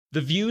The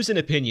views and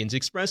opinions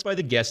expressed by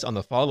the guests on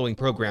the following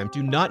program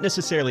do not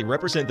necessarily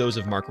represent those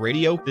of Mark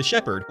Radio, The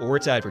Shepherd, or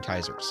its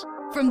advertisers.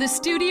 From the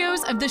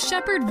studios of the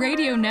Shepherd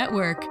Radio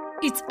Network,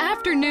 it's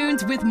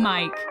Afternoons with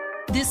Mike.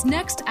 This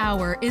next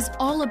hour is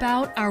all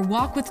about our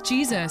walk with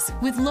Jesus,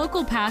 with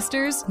local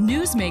pastors,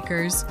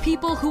 newsmakers,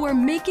 people who are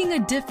making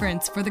a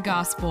difference for the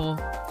gospel.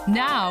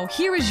 Now,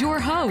 here is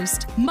your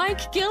host,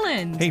 Mike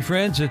Gillen. Hey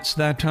friends, it's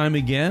that time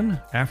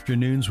again.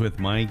 Afternoons with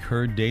Mike,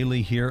 heard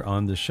daily here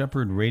on the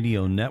Shepherd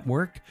Radio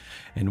Network.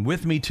 And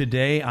with me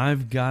today,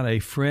 I've got a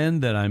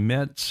friend that I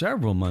met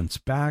several months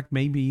back,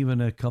 maybe even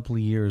a couple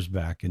of years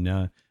back.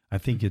 And I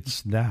think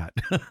it's that,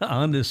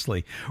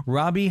 honestly.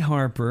 Robbie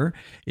Harper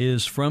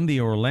is from the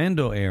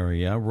Orlando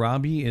area.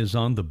 Robbie is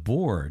on the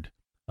board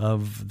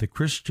of the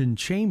Christian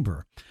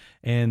Chamber.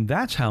 And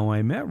that's how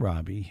I met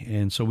Robbie.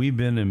 And so we've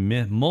been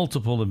in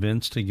multiple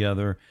events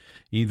together,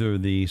 either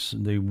the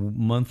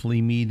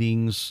monthly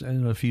meetings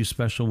and a few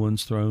special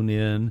ones thrown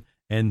in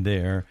and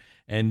there.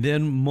 And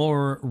then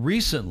more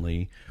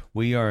recently,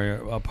 we are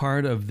a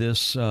part of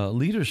this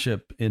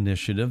leadership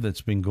initiative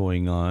that's been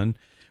going on,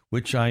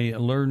 which I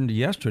learned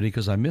yesterday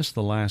because I missed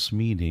the last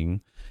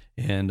meeting,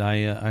 and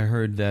I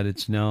heard that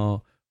it's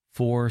now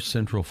for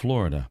Central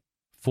Florida,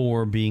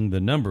 4 being the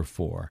number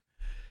 4.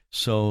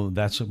 So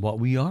that's what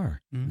we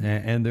are. Mm-hmm.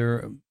 And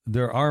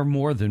there are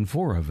more than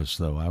 4 of us,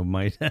 though, I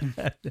might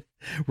add.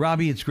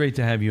 Robbie, it's great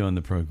to have you on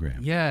the program.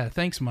 Yeah,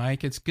 thanks,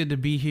 Mike. It's good to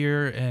be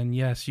here. And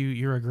yes,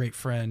 you're a great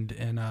friend.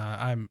 And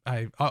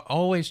I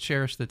always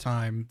cherish the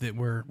time that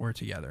we're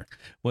together.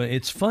 Well,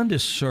 it's fun to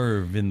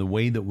serve in the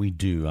way that we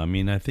do. I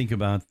mean, I think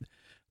about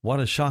what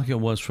a shock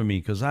it was for me,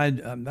 because I've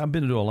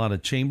been to a lot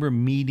of chamber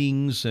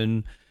meetings,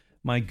 and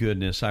my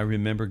goodness, I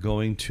remember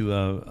going to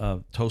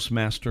a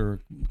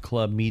Toastmaster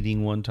Club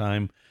meeting one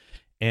time,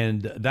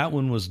 and that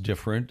one was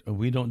different.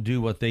 We don't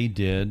do what they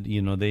did.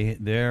 You know,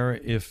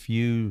 if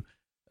you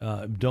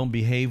don't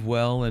behave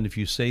well and if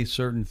you say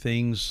certain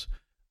things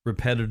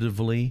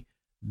repetitively,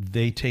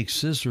 they take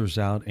scissors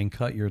out and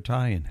cut your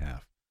tie in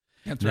half.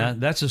 That's right.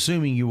 That's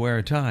assuming you wear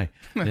a tie.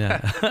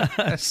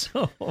 Yeah.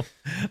 So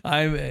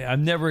I've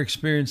never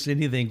experienced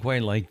anything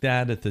quite like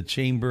that at the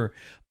chamber,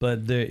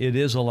 but it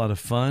is a lot of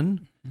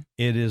fun.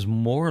 It is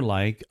more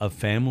like a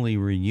family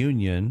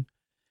reunion,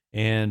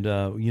 and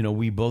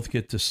we both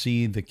get to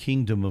see the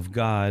kingdom of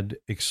God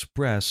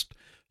expressed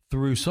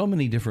through so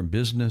many different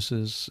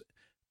businesses,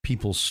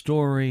 people's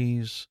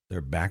stories,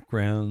 their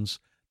backgrounds,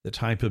 the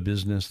type of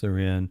business they're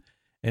in.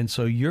 And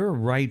so you're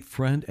right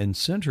front and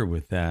center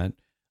with that,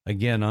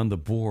 again, on the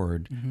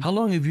board. Mm-hmm. How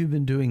long have you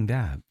been doing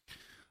that?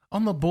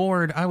 On the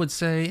board, I would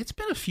say it's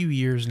been a few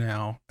years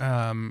now.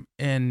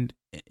 And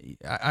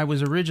I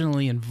was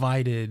originally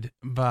invited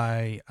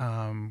by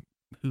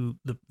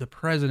the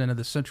president of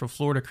the Central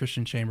Florida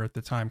Christian Chamber at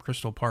the time,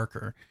 Crystal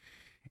Parker.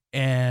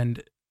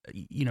 And,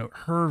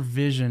 her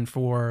vision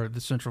for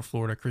the Central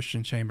Florida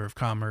Christian Chamber of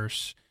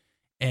Commerce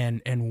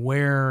and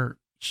where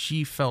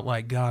she felt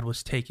like God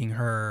was taking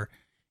her,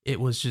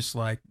 it was just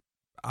like,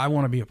 I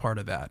want to be a part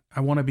of that. I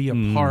want to be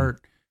a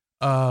part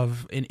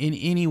of in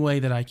any way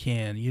that I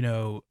can.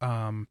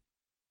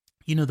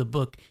 The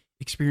book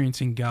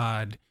Experiencing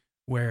God,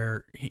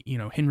 where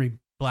Henry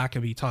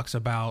Blackaby talks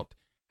about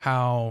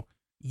how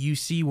you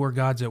see where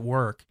God's at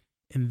work,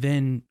 and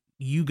then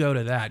you go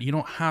to that. You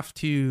don't have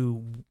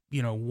to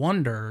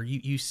wonder.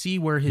 You see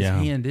where His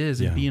hand is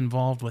and be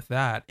involved with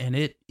that. And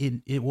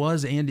it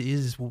was and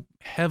is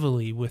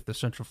heavily with the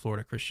Central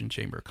Florida Christian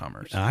Chamber of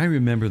Commerce. I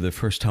remember the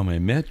first time I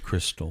met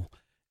Crystal.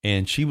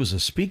 And she was a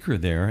speaker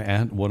there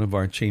at one of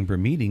our chamber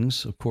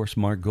meetings. Of course,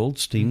 Mark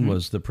Goldstein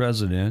was the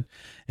president.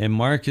 And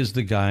Mark is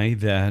the guy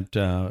that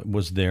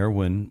was there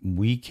when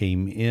we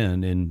came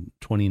in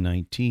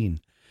 2019.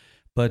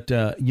 But,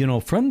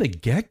 from the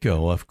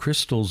get-go of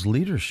Crystal's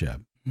leadership,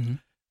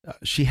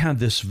 she had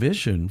this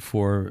vision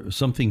for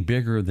something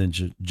bigger than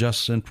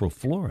just Central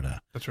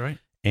Florida. That's right.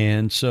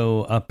 And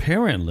so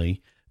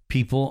apparently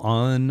people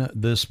on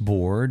this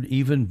board,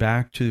 even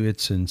back to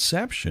its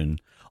inception,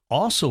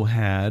 also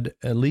had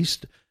at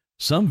least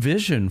some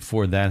vision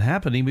for that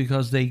happening,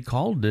 because they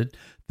called it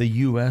the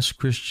U.S.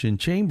 Christian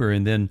Chamber.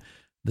 And then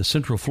the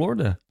Central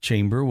Florida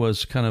Chamber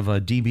was kind of a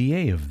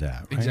DBA of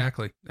that, right?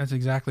 Exactly. That's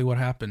exactly what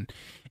happened.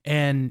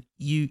 And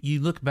you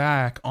look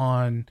back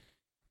on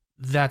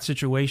that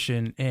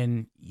situation,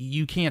 and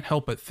you can't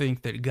help but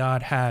think that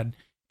God had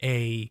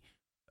a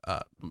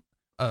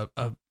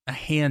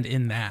hand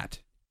in that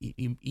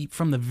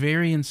from the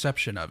very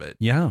inception of it.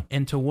 Yeah.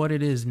 And to what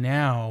it is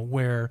now,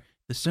 where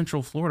the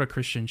Central Florida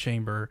Christian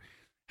Chamber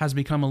has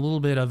become a little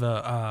bit of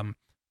a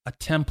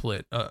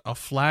template, a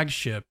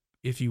flagship,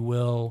 if you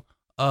will,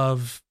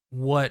 of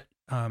what,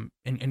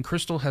 and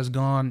Crystal has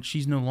gone.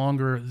 She's no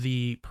longer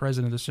the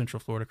president of the Central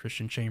Florida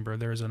Christian Chamber.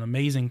 There's an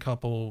amazing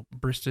couple,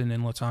 Briston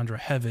and Latondra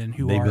Heaven,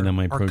 who They've are been on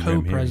my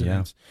program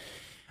co-presidents.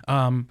 Here,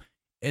 yeah.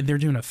 And they're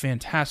doing a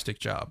fantastic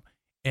job.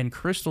 And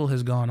Crystal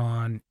has gone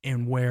on,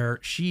 and where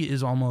she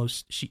is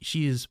almost,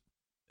 she is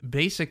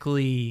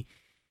basically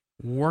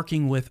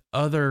working with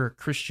other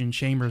Christian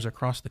chambers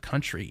across the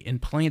country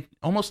and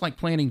almost like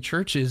planting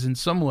churches in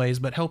some ways,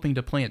 but helping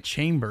to plant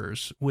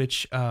chambers,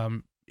 which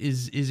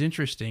is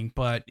interesting.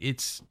 But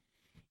it's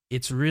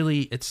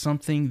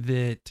something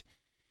that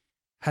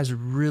has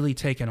really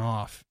taken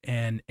off,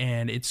 and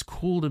it's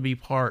cool to be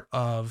part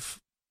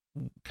of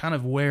kind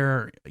of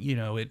where,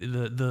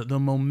 the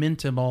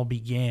momentum all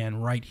began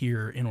right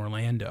here in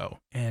Orlando,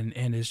 and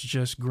is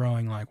just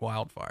growing like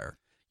wildfire.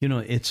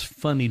 It's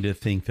funny to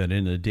think that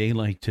in a day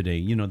like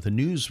today, the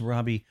news,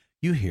 Robbie,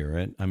 you hear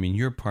it. I mean,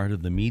 you're part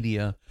of the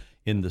media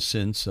in the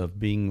sense of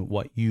being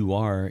what you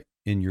are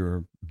in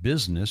your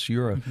business.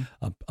 You're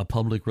a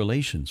public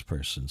relations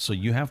person. So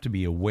you have to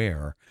be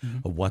aware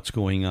of what's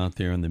going out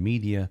there in the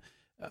media.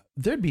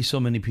 There'd be so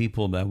many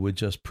people that would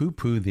just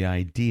poo-poo the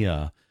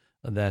idea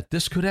that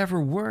this could ever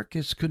work.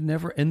 This could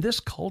never. In this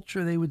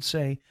culture, they would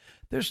say,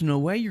 there's no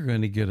way you're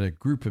going to get a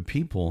group of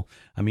people.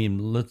 I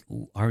mean,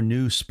 our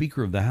new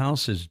Speaker of the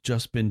House has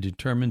just been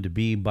determined to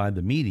be by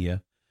the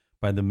media,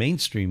 by the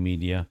mainstream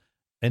media,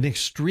 an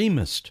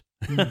extremist.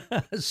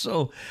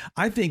 So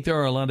I think there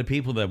are a lot of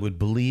people that would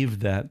believe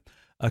that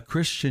a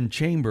Christian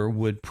chamber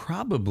would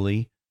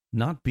probably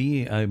not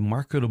be a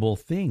marketable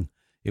thing.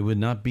 It would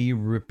not be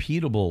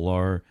repeatable,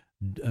 or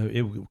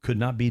it could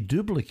not be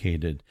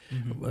duplicated.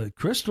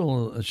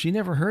 Crystal, she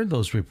never heard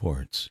those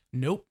reports.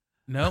 Nope.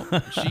 No,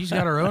 she's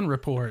got her own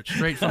report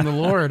straight from the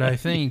Lord, I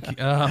think.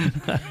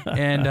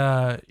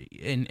 And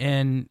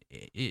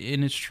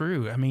it's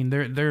true. I mean,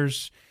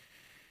 there's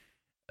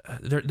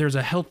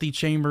a healthy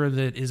chamber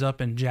that is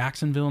up in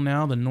Jacksonville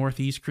now, the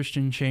Northeast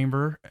Christian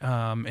Chamber.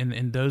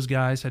 And those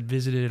guys had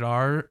visited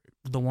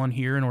the one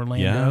here in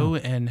Orlando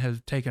and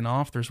have taken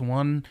off. There's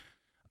one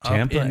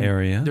Tampa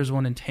area. There's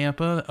one in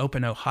Tampa, up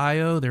in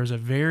Ohio. There's a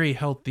very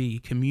healthy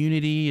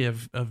community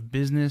of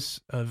business,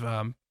 of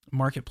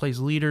marketplace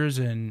leaders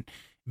and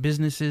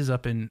businesses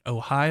up in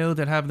Ohio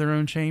that have their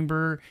own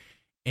chamber,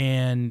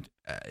 and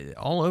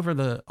all over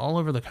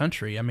the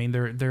country. I mean,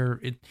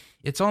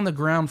 it's on the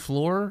ground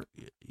floor,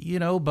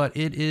 but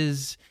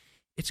it's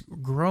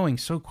growing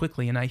so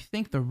quickly. And I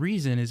think the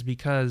reason is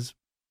because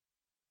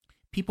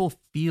people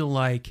feel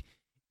like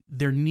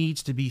there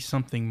needs to be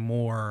something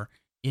more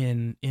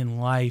in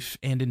life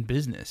and in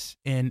business,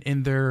 and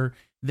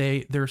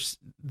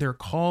they're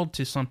called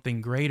to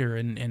something greater,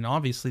 and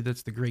obviously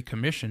that's the Great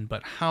Commission,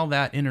 but how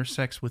that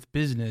intersects with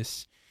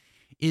business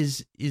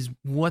is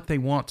what they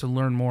want to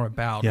learn more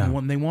about. And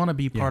when they want to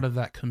be part of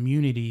that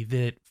community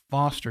that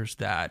fosters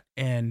that.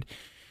 And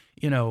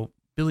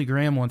Billy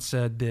Graham once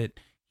said that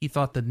he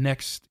thought the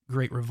next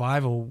great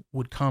revival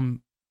would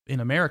come in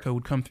America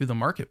through the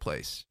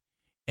marketplace,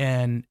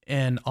 and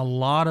a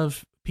lot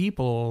of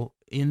people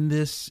in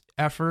this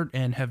effort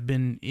and have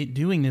been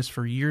doing this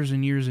for years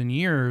and years and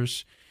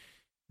years,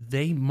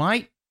 they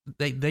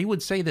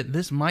would say that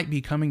this might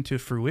be coming to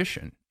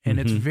fruition. And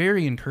it's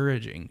very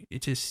encouraging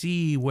to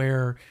see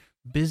where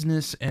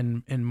business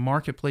and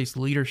marketplace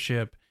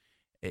leadership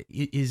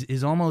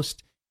is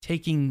almost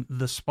taking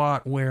the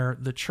spot where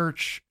the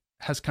church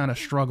has kind of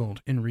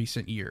struggled in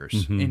recent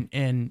years.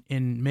 And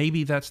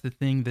maybe that's the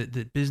thing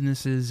that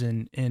businesses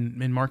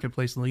and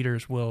marketplace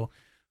leaders will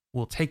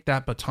take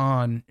that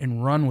baton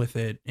and run with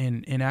it,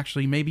 and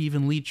actually maybe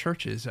even lead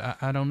churches.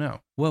 I don't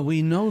know. Well,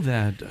 we know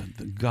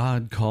that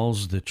God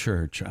calls the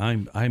church.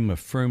 I'm a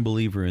firm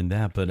believer in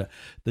that, but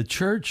the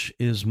church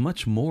is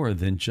much more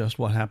than just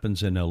what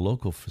happens in a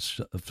local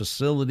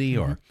facility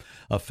or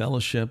a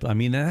fellowship. I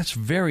mean, that's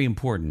very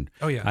important.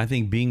 Oh, yeah. I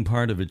think being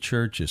part of a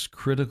church is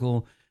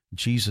critical.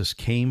 Jesus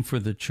came for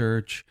the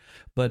church,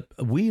 but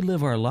we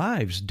live our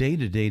lives day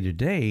to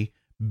day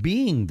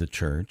being the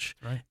church,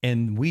 right.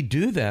 And we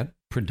do that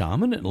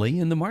predominantly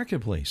in the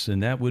marketplace.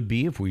 And that would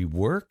be if we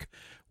work,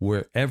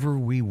 wherever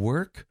we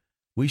work,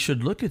 we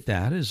should look at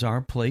that as our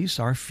place,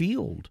 our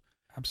field.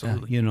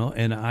 Absolutely.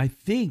 And I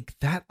think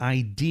that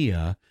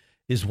idea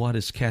is what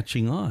is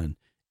catching on.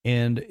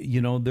 And,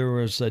 there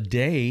was a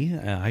day,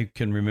 I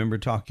can remember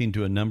talking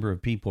to a number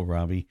of people,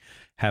 Robbie,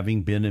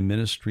 having been in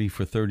ministry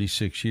for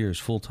 36 years,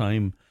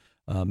 full-time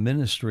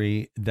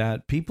ministry,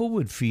 that people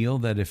would feel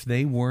that if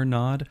they were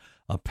not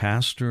a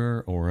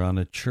pastor or on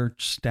a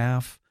church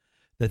staff,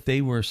 that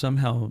they were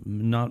somehow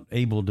not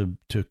able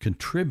to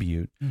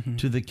contribute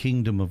to the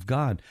kingdom of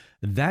God.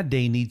 That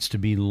day needs to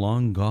be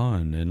long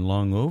gone and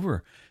long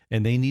over.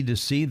 And they need to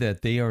see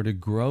that they are to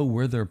grow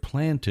where they're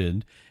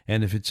planted.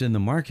 And if it's in the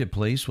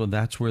marketplace, well,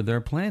 that's where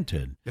they're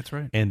planted. That's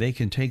right. And they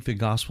can take the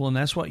gospel, and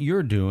that's what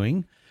you're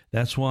doing.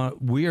 That's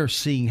what we are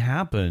seeing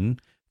happen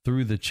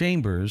through the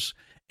chambers.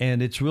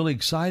 And it's really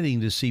exciting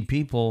to see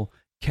people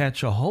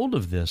catch a hold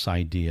of this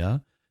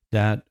idea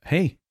that,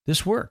 hey,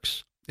 this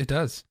works. It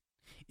does.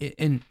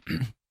 And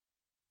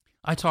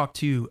I talked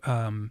to,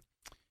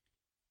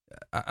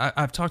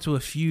 I've talked to a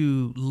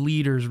few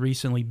leaders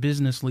recently,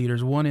 business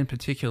leaders. One in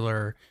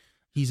particular,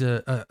 he's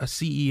a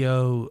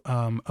CEO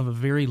of a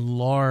very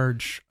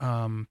large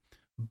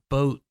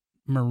boat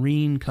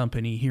marine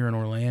company here in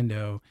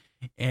Orlando,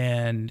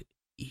 and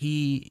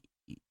he's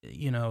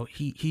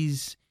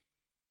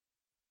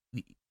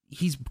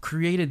he's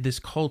created this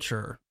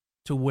culture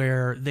to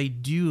where they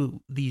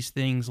do these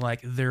things like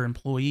their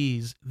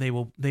employees, they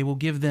will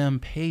give them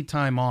paid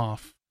time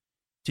off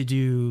to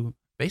do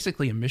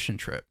basically a mission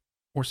trip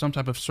or some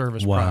type of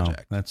service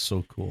project. That's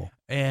so cool.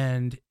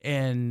 And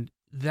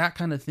that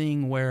kind of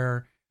thing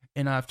where,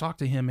 and I've talked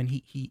to him, and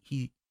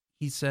he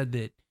said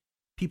that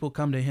people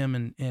come to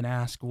him and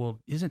ask, well,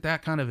 isn't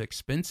that kind of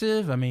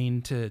expensive? I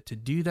mean, to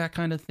do that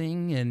kind of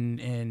thing,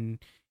 and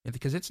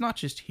because it's not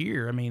just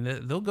here. I mean,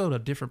 they'll go to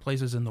different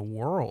places in the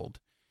world.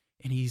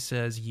 And he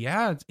says,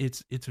 yeah,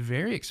 it's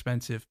very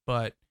expensive,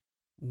 but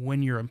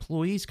when your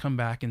employees come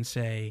back and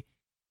say,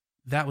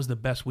 that was the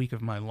best week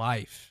of my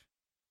life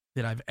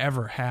that I've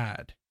ever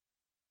had,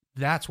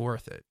 that's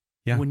worth it.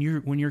 Yeah. When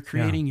you're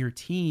creating your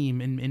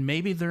team, and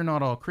maybe they're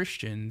not all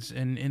Christians,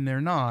 and they're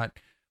not,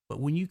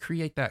 but when you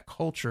create that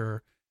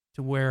culture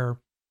to where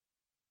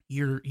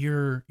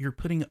you're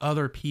putting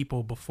other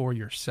people before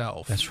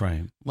yourself. That's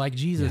right. Like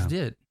Jesus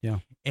did. Yeah.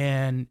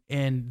 And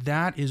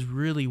that is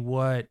really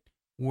what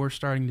we're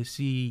starting to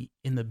see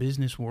in the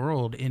business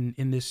world,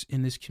 in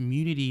this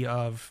community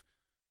of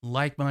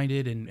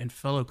like-minded and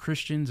fellow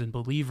Christians and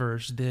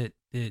believers, that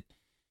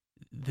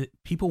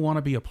people want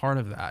to be a part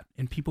of that,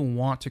 and people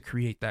want to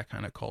create that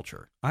kind of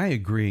culture. I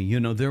agree.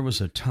 There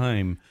was a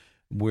time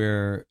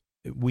where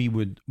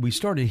we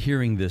started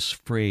hearing this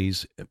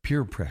phrase,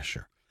 peer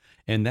pressure.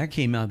 And that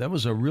came out. That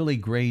was a really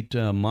great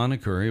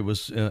moniker. It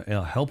was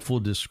a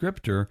helpful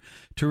descriptor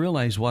to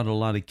realize what a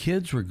lot of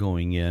kids were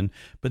going in.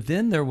 But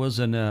then there was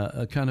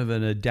a kind of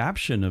an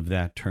adaptation of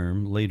that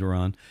term later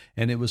on,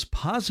 and it was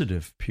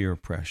positive peer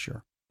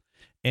pressure.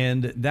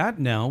 And that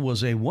now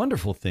was a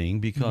wonderful thing,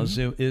 because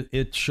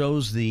it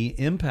shows the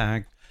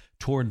impact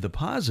toward the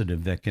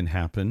positive that can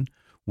happen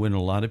when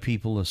a lot of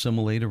people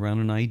assimilate around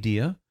an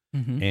idea.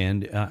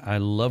 And I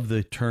love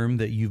the term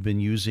that you've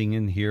been using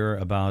in here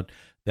about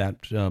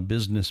that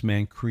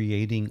businessman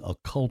creating a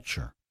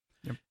culture.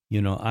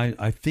 Yep.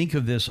 I think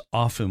of this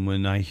often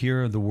when I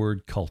hear the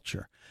word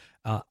culture.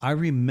 I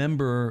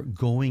remember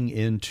going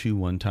into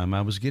one time,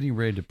 I was getting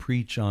ready to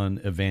preach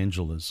on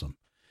evangelism.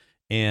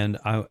 And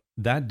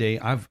that day,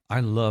 I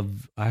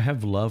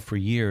have love for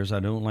years. I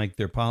don't like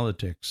their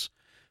politics,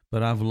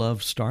 but I've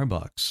loved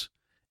Starbucks.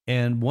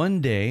 And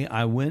one day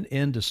I went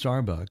into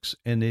Starbucks,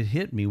 and it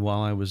hit me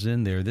while I was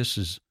in there. This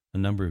is a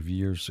number of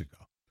years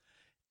ago.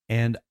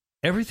 And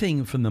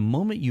everything from the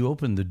moment you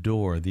open the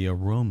door, the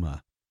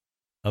aroma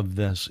of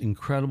this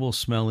incredible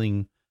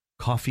smelling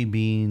coffee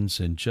beans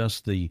and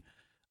just the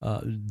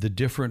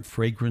different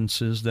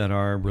fragrances that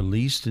are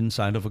released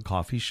inside of a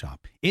coffee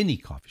shop, any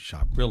coffee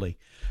shop, really,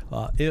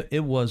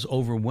 it was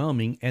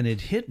overwhelming. And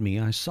it hit me.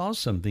 I saw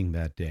something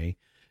that day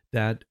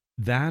that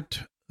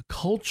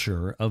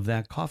culture of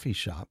that coffee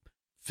shop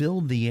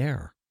filled the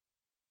air,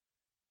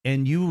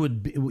 and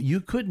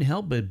you couldn't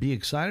help but be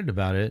excited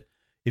about it.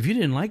 If you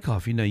didn't like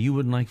coffee, now you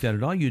wouldn't like that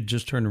at all. You'd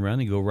just turn around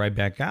and go right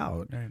back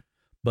out. Right.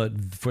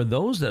 But for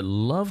those that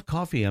love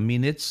coffee, I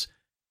mean, it's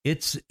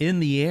in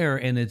the air,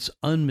 and it's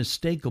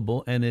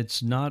unmistakable, and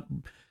it's not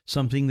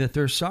something that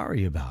they're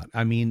sorry about.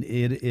 I mean,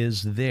 it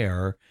is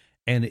there,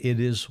 and it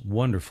is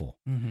wonderful.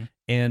 Mm-hmm.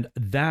 And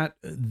that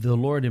the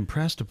Lord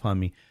impressed upon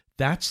me.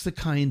 That's the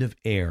kind of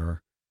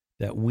air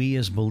that we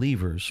as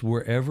believers,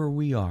 wherever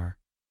we are,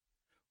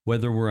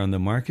 whether we're on the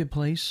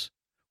marketplace,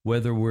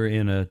 whether we're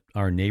in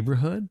our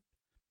neighborhood,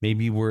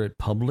 maybe we're at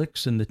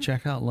Publix in the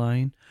checkout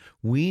line,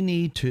 we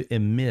need to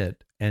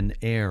emit an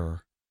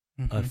air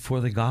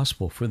for the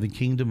gospel, for the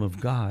kingdom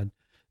of God,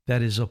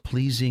 that is a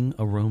pleasing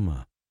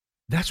aroma.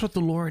 That's what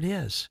the Lord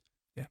is.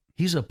 Yeah.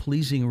 He's a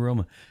pleasing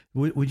aroma.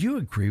 Would you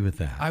agree with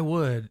that? I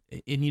would.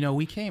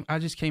 And, I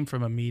just came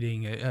from a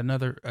meeting,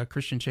 a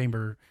Christian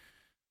chamber,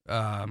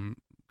 kind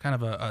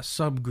of a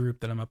subgroup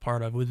that I'm a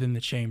part of within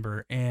the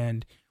chamber.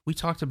 And we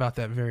talked about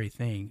that very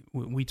thing.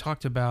 We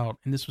talked about,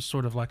 and this was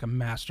sort of like a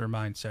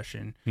mastermind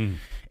session.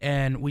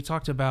 And we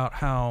talked about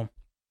how,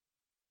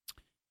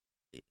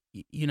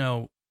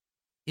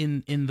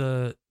 in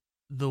the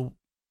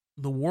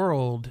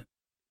world,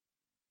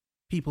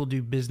 people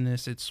do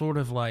business. It's sort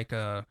of like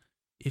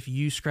if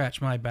you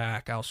scratch my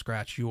back, I'll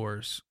scratch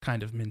yours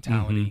kind of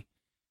mentality.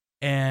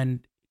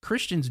 And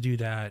Christians do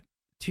that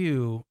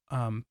too.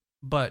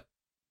 But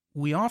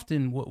we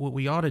often, what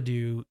we ought to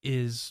do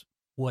is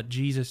what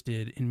Jesus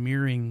did in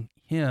mirroring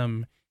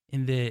him,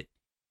 in that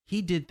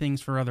he did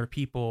things for other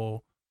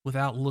people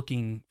without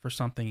looking for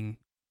something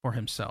for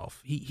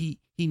himself. He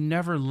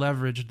never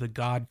leveraged the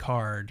God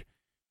card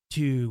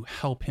to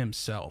help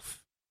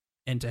himself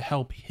and to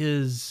help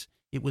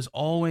it was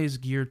always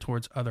geared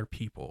towards other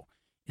people.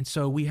 And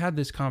so we had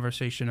this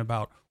conversation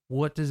about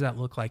what does that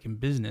look like in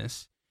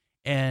business?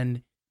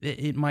 And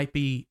it might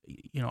be,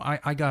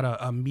 I got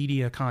a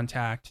media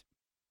contact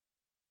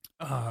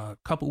a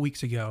couple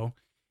weeks ago,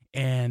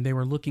 and they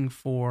were looking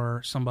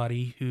for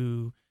somebody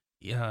who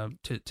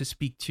to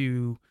speak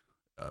to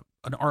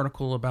an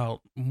article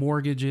about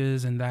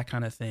mortgages and that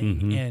kind of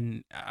thing.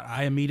 And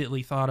I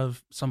immediately thought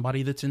of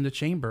somebody that's in the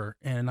chamber,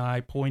 and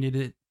I pointed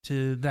it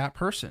to that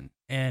person.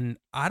 And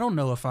I don't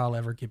know if I'll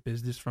ever get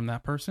business from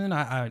that person.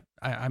 I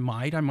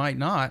might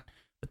not,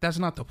 but that's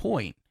not the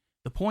point.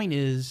 The point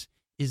is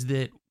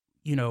that,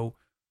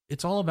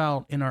 it's all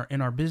about in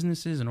our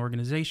businesses and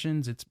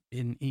organizations. It's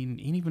in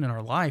even in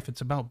our life,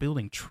 it's about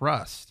building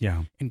trust.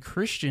 Yeah. And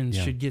Christians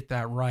should get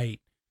that right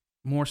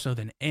more so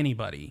than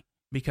anybody,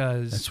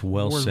 because that's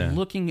well we're said.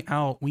 looking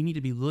out. We need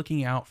to be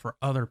looking out for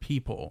other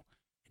people,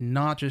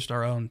 not just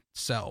our own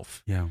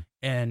self. Yeah.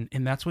 And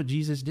that's what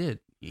Jesus did.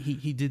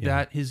 He did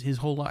that his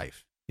whole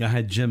life. Yeah, I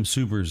had Jim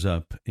Subers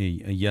up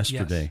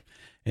yesterday,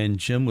 and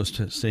Jim was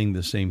saying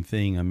the same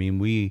thing. I mean,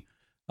 we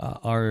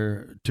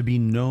are to be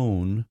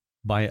known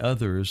by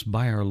others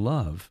by our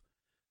love.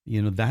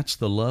 That's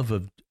the love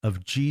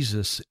of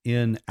Jesus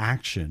in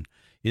action,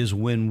 is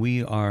when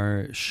we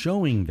are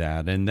showing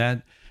that. And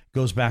that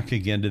goes back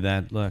again to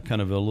that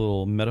kind of a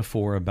little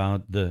metaphor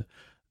about the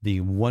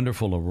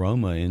wonderful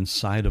aroma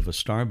inside of a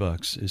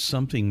Starbucks is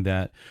something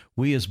that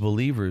we as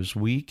believers,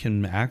 we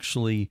can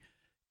actually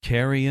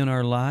carry in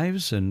our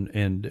lives,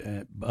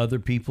 and other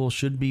people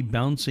should be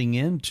bouncing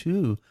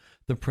into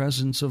the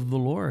presence of the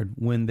Lord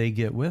when they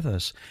get with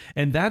us.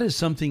 And that is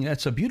something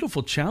that's a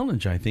beautiful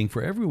challenge, I think,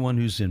 for everyone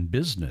who's in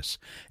business,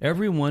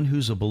 everyone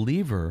who's a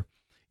believer.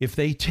 If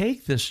they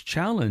take this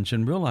challenge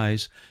and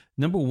realize,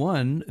 number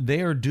one,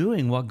 they are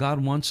doing what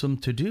God wants them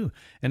to do.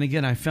 And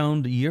again, I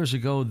found years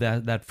ago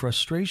that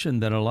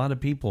frustration that a lot of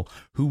people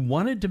who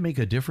wanted to make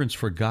a difference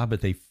for God, but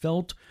they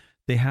felt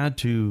they had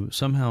to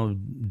somehow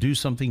do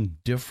something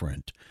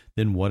different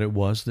than what it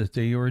was that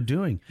they were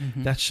doing.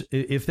 Mm-hmm. That's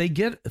if they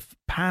get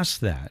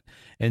past that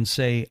and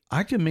say,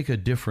 I can make a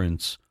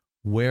difference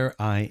where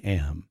I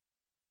am.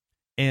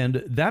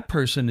 And that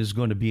person is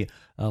going to be,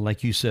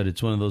 like you said,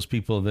 it's one of those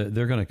people that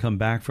they're going to come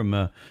back from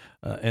an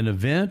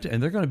event,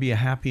 and they're going to be a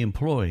happy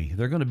employee.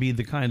 They're going to be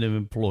the kind of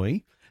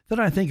employee that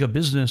I think a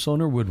business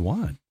owner would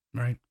want.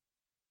 Right.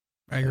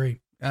 I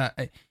agree.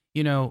 I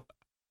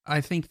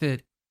think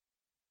that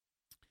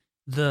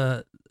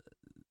the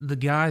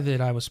guy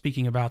that I was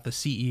speaking about, the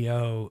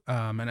CEO,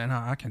 and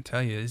I can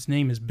tell you, his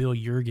name is Bill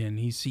Jurgen.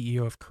 He's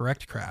CEO of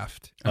Correct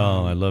Craft.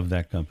 I love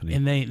that company.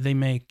 And they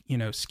make,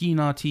 Ski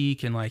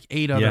Nautique and like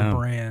 8 other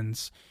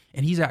brands.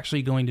 And he's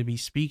actually going to be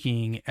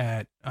speaking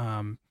at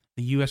the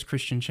U.S.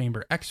 Christian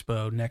Chamber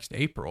Expo next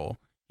April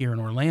here in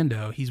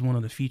Orlando. He's one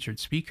of the featured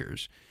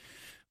speakers.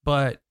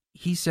 But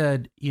he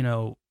said,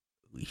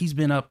 he's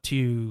been up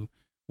to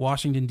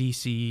Washington,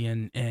 D.C.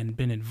 and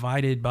been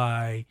invited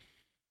by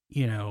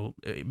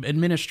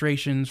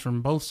administrations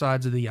from both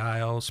sides of the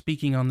aisle,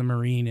 speaking on the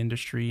marine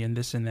industry and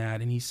this and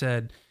that. And he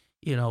said,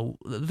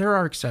 there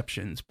are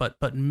exceptions,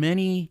 but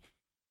many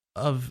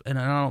of, and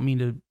I don't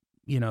mean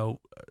to,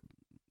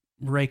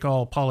 rake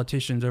all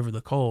politicians over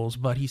the coals,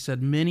 but he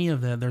said many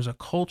of them, there's a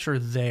culture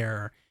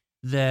there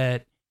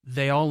that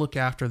they all look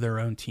after their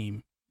own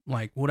team,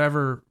 like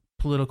whatever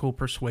political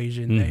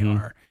persuasion they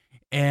are.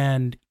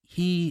 And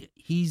he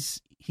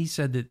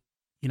said that,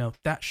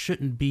 that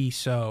shouldn't be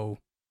so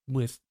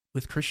with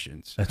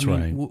Christians. That's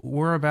right.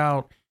 We're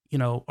about,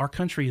 our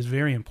country is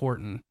very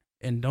important,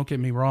 and don't get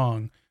me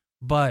wrong,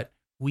 but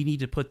we need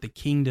to put the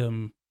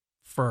kingdom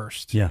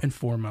first and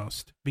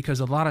foremost,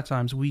 because a lot of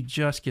times we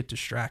just get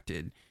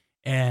distracted.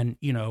 And,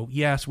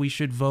 yes, we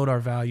should vote our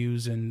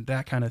values and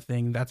that kind of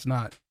thing. That's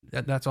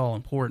all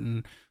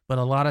important. But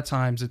a lot of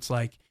times it's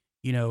like,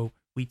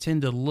 we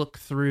tend to look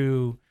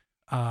through,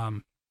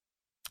 our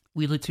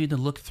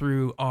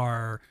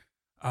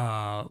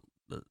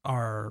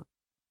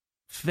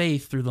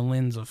faith through the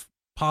lens of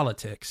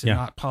politics, and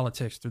not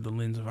politics through the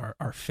lens of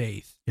our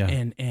faith. Yeah.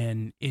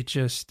 And it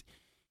just,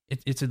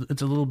 it's a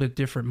little bit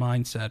different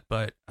mindset,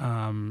 but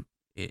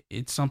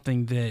it's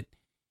something that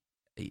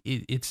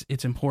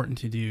it's important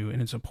to do,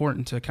 and it's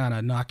important to kind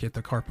of not get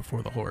the cart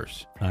before the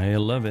horse. I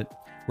love it.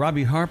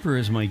 Robbie Harper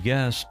is my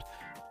guest.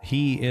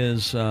 He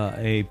is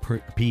a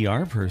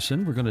PR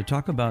person. We're going to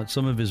talk about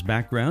some of his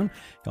background.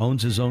 He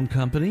owns his own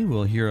company.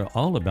 We'll hear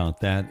all about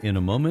that in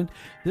a moment.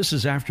 This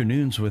is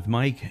Afternoons with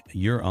Mike.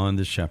 You're on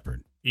The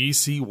Shepherd.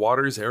 EC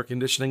Waters Air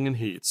Conditioning and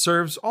Heat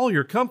serves all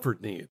your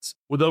comfort needs.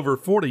 With over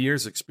 40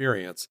 years'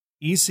 experience,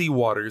 EC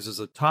Waters is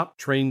a top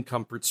trained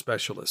comfort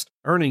specialist,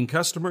 earning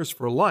customers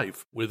for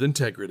life with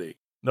integrity.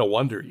 No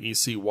wonder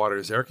EC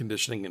Waters Air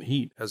Conditioning and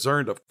Heat has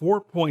earned a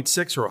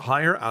 4.6 or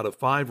higher out of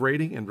 5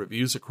 rating and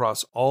reviews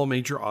across all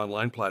major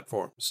online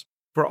platforms.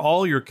 For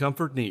all your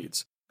comfort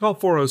needs, call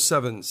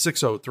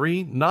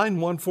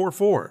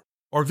 407-603-9144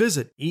 or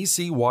visit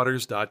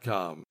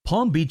ecwaters.com.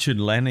 Palm Beach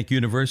Atlantic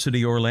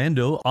University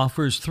Orlando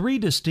offers 3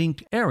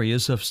 distinct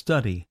areas of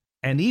study: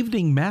 an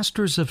evening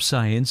Master's of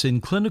Science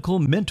in Clinical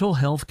Mental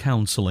Health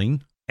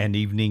Counseling, an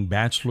evening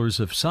Bachelor's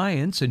of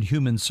Science in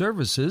Human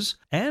Services,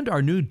 and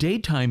our new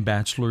daytime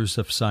Bachelor's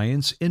of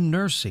Science in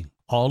Nursing.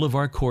 All of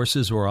our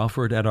courses are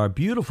offered at our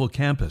beautiful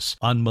campus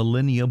on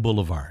Millennia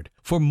Boulevard.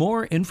 For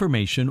more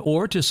information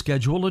or to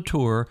schedule a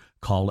tour,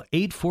 call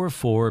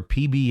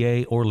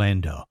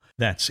 844-PBA-ORLANDO.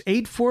 That's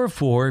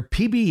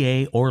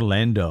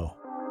 844-PBA-ORLANDO.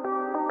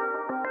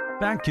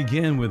 Back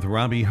again with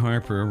Robbie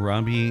Harper.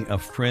 Robbie, a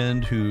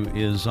friend who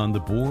is on the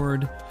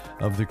board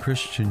of the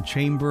Christian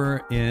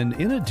Chamber. And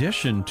in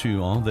addition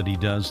to all that he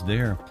does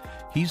there,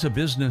 he's a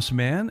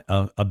businessman,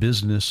 a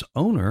business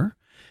owner.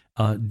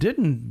 You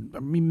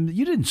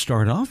didn't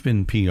start off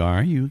in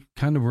PR. You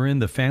kind of were in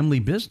the family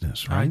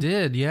business, right? I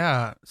did,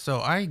 yeah.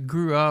 So I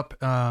grew up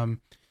in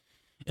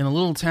a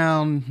little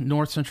town,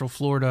 north central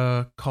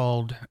Florida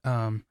called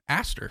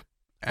Astor.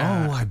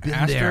 I've been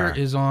there. Astor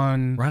is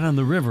right on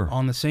the river,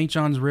 on the St.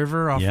 Johns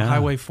River off of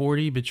Highway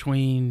 40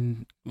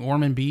 between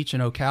Ormond Beach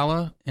and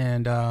Ocala.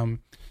 And,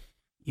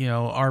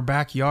 our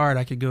backyard,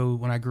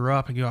 when I grew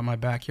up, I go out my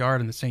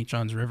backyard and the St.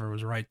 Johns River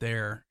was right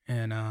there.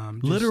 And,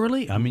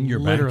 literally, your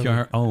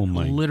backyard. Oh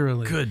my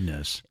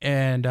goodness.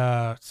 And,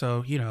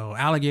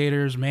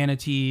 alligators,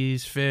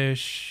 manatees,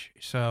 fish.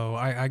 So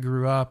I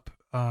grew up,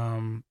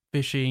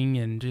 fishing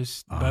and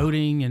just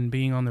boating and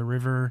being on the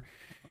river.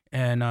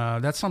 And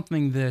that's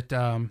something that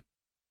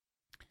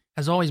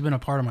has always been a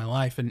part of my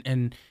life.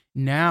 And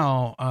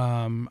now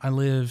I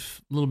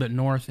live a little bit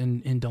north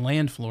in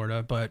DeLand,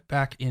 Florida, but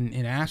back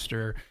in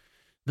Astor,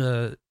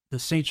 the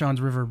St. Johns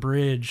River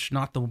Bridge,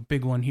 not the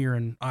big one here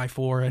in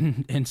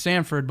I-4 in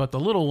Sanford, but the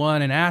little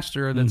one in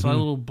Astor that's a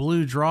little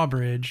blue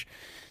drawbridge.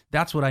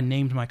 That's what I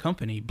named my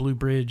company, Blue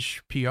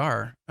Bridge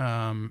PR,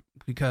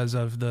 because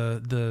of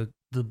the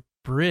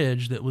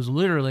bridge that was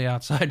literally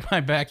outside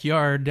my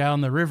backyard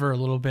down the river a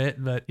little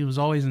bit, but it was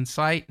always in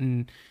sight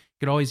and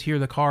could always hear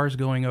the cars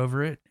going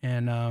over it.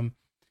 And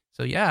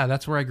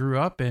that's where I grew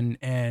up,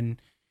 and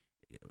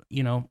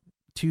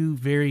two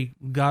very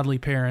godly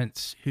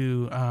parents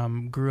who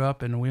grew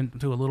up and went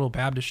to a little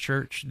Baptist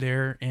church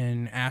there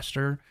in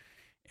Astor.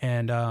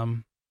 And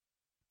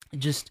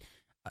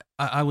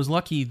I was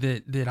lucky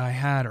that I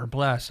had, or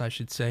blessed, I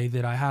should say,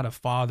 that I had a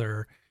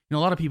father. A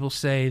lot of people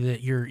say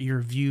that your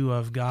view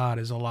of God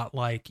is a lot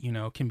like,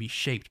 can be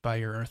shaped by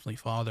your earthly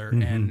father.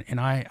 And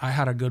I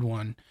had a good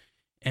one.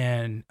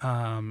 And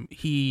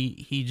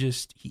he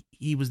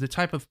was the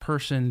type of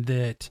person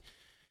that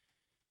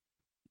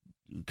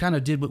kind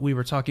of did what we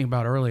were talking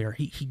about earlier.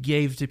 He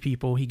gave to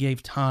people, he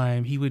gave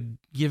time, he would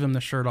give them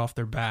the shirt off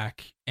their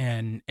back,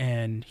 and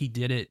he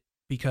did it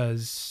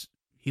because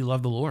he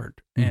loved the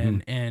Lord.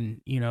 And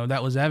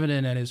that was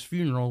evident at his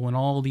funeral when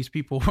all these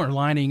people were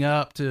lining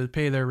up to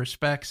pay their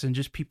respects, and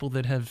just people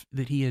that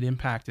he had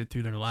impacted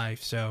through their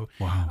life. So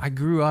I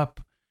grew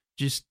up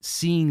just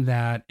seeing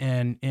that,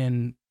 and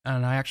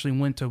I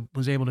actually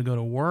was able to go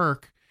to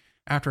work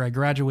after I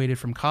graduated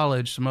from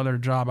college. Some other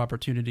job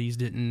opportunities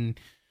didn't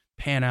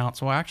pan out,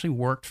 so I actually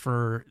worked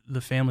for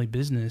the family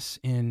business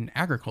in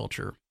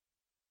agriculture.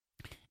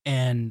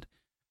 And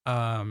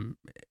I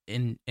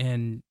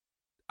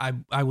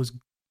was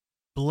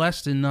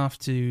blessed enough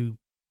to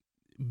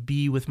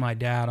be with my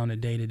dad on a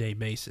day-to-day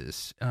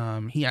basis.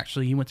 He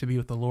went to be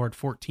with the Lord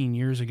 14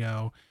 years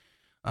ago,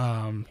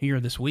 here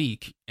this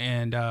week.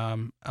 And,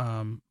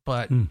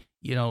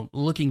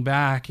 looking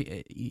back,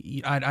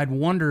 I'd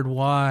wondered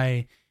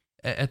why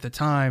at the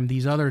time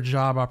these other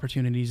job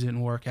opportunities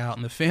didn't work out,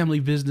 and the family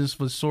business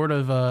was sort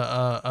of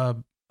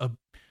a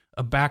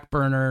back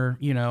burner,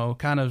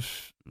 kind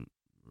of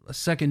a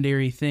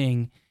secondary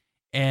thing.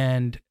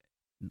 And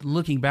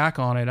looking back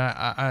on it,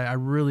 I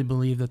really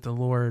believe that the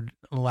Lord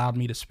allowed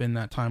me to spend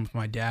that time with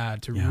my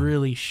dad to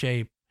really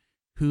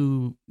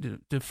to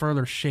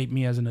further shape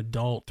me as an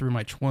adult through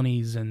my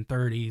 20s and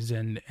 30s.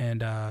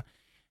 And I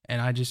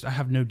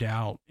have no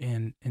doubt.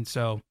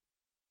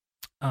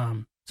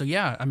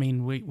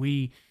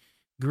 We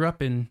grew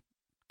up in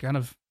kind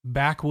of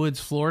backwoods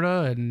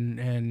Florida,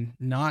 and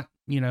not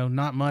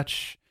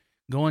much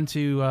going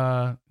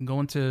to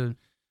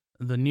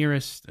the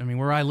nearest,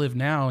 where I live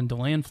now in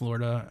DeLand,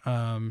 Florida,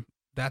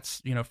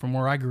 that's, from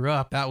where I grew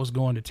up, that was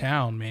going to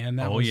town, man.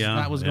 That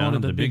was going to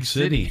the big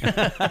city.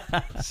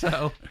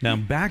 So now,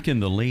 back in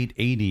the late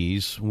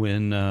 80s,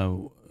 when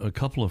a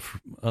couple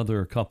of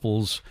other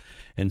couples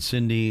and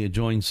Cindy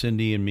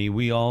and me,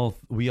 we all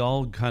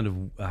kind of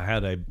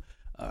had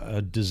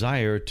a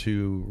desire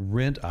to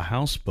rent a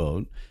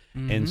houseboat.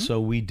 And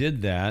so we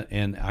did that.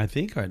 And I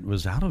think it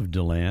was out of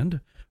DeLand.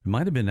 It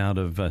might have been out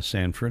of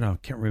Sanford. I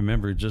can't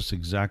remember just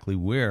exactly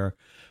where,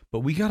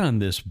 but we got on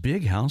this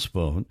big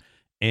houseboat,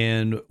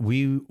 and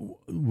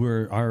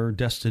our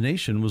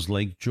destination was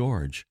Lake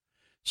George.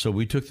 So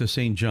we took the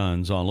St.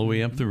 John's all the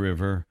way up the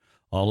river,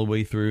 all the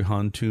way through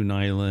Pontoon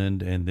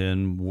Island, and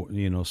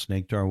then,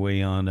 snaked our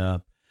way on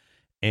up.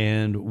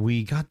 And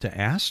we got to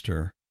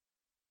Astor,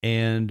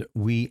 and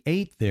we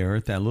ate there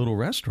at that little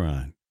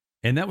restaurant.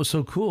 And that was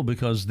so cool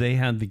because they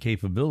had the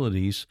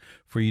capabilities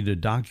for you to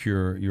dock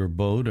your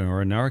boat, or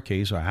in our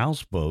case, a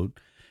houseboat,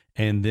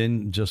 and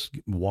then just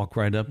walk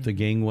right up the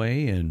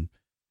gangway and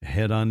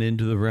head on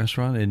into the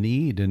restaurant and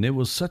eat. And it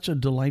was such a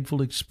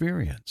delightful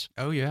experience.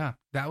 Oh, yeah.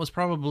 That was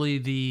probably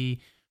the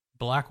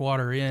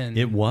Blackwater Inn.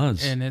 It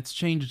was. And it's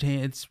changed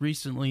hands.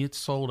 It's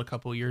sold a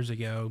couple of years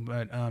ago,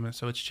 but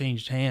so it's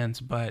changed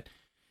hands. But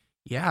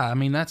yeah,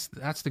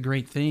 that's the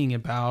great thing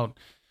about,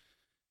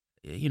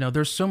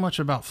 there's so much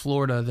about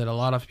Florida that a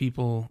lot of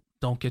people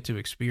don't get to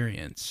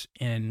experience.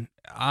 And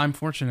I'm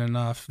fortunate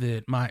enough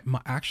that my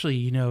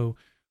actually,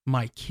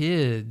 my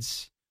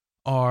kids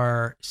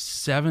are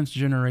 7th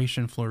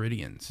generation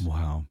Floridians.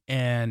 Wow.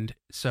 And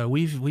so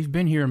we've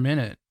been here a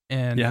minute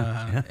and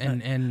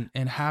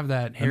and have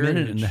that heritage. A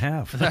minute and a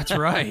half. That's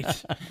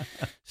right.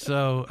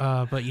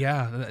 So, but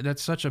yeah,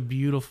 that's such a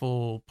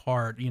beautiful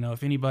part.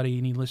 If any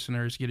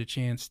listeners get a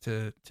chance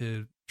to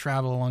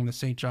travel along the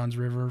St. Johns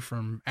River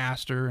from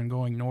Astor and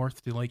going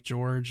north to Lake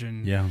George,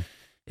 and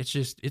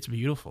it's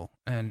beautiful.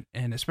 And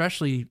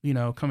especially,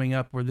 coming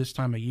up where this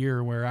time of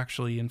year where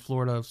actually in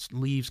Florida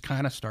leaves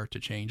kind of start to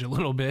change a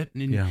little bit,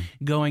 and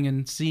going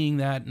and seeing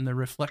that and the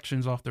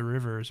reflections off the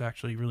river is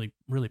actually really,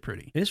 really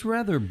pretty. It's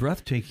rather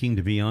breathtaking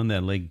to be on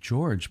that Lake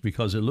George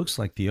because it looks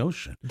like the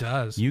ocean. It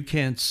does. You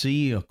can't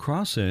see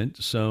across it,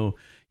 so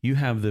you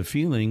have the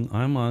feeling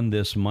I'm on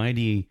this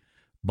mighty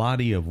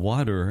body of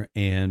water,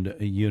 and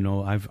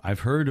I've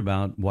heard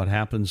about what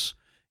happens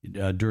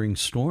during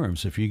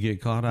storms. If you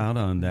get caught out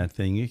on that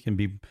thing, it can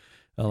be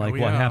like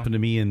what happened to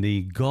me in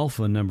the Gulf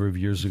a number of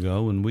years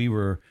ago, and we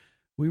were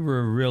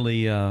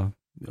really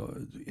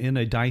in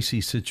a dicey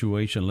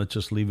situation. Let's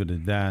just leave it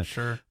at that.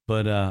 Sure.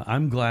 But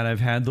I'm glad I've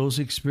had those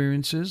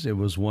experiences. It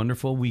was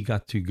wonderful. We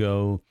got to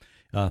go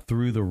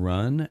through the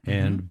run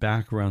and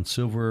back around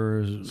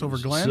Silver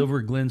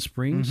Glen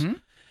Springs. Mm-hmm.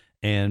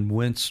 And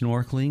went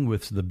snorkeling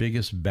with the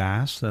biggest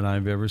bass that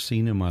I've ever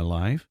seen in my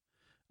life.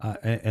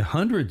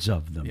 Hundreds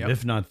of them,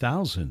 if not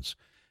thousands.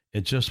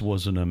 It just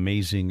was an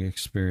amazing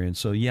experience.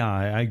 So, yeah,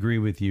 I agree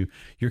with you.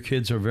 Your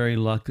kids are very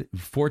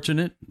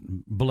fortunate,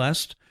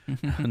 blessed,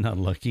 not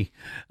lucky,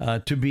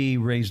 to be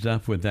raised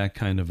up with that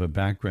kind of a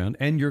background.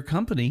 And your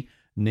company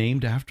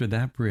named after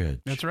that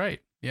bridge. That's right.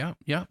 Yeah.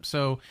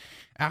 So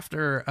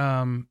after,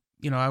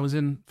 I was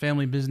in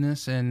family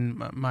business, and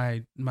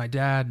my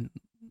dad,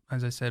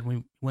 as I said,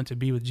 we went to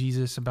be with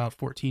Jesus about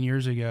 14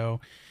 years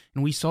ago,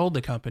 and we sold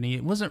the company.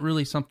 It wasn't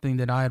really something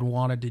that I had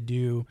wanted to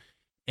do.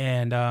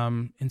 And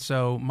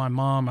so my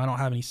mom, I don't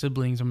have any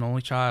siblings. I'm the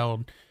only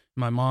child.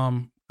 My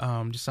mom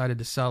decided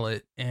to sell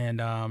it. And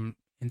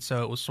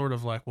so it was sort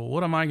of like, well,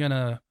 what am I going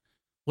to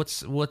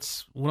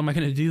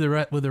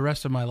do with the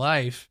rest of my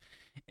life?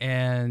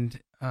 And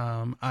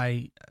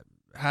I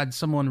had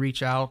someone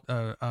reach out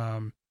that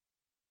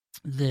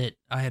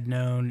I had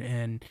known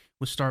and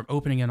would start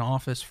opening an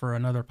office for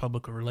another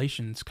public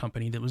relations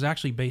company that was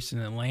actually based in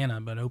Atlanta,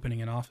 but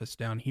opening an office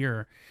down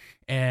here,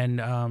 and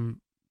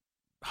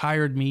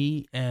hired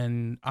me.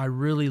 And I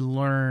really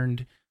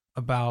learned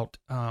about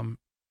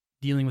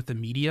dealing with the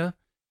media,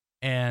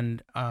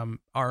 and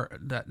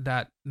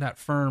that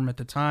firm at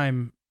the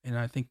time, and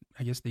I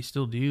guess they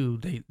still do.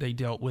 They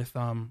dealt with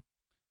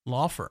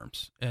law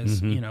firms,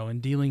 as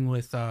and dealing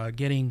with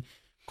getting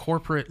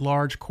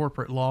large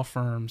corporate law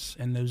firms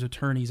and those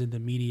attorneys in the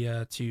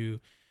media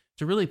to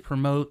really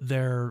promote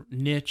their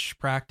niche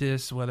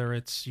practice, whether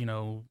it's,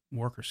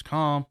 workers'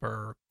 comp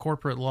or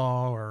corporate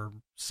law or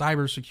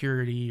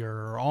cybersecurity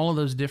or all of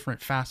those different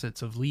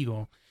facets of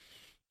legal.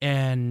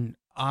 And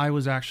I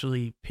was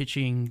actually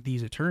pitching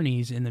these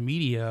attorneys in the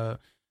media,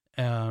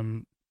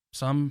 some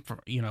for,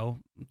 the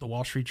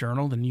Wall Street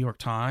Journal, the New York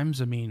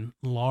Times,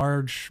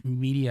 large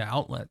media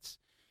outlets.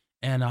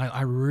 And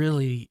I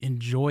really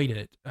enjoyed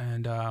it,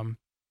 and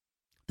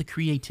the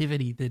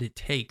creativity that it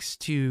takes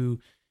to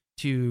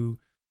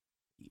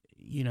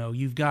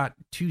you've got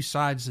two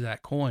sides to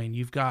that coin.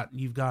 You've got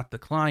the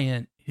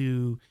client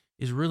who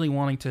is really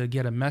wanting to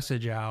get a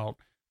message out,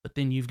 but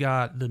then you've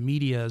got the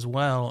media as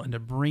well, and to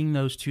bring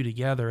those two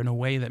together in a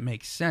way that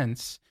makes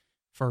sense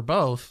for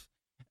both,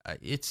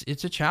 it's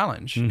a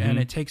challenge, and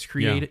it takes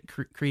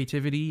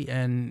creativity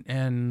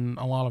and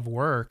a lot of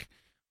work.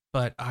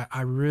 But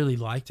I really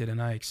liked it,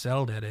 and I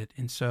excelled at it.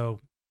 And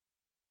so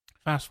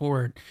fast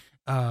forward,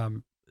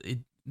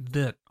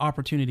 the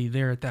opportunity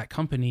there at that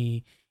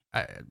company,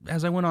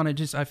 as I went on, I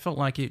felt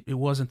like it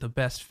wasn't the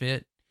best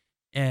fit.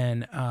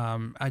 And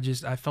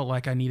I felt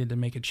like I needed to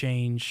make a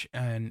change.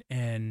 And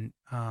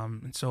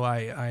so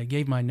I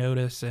gave my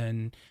notice,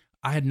 and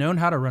I had known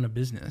how to run a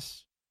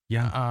business.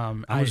 Yeah.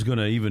 I was going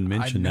to even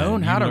mention that. I'd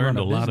known how to run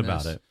a lot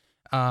business.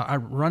 about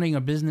it. Running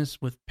a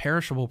business with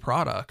perishable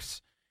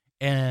products,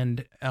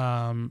 and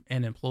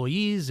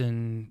employees,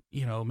 and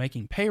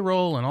making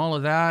payroll and all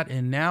of that.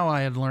 And now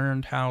I had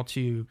learned how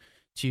to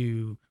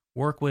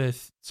work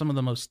with some of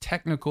the most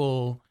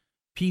technical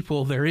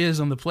people there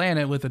is on the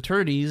planet, with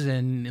attorneys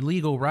and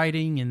legal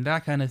writing and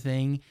that kind of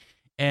thing.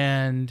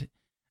 And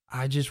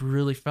I just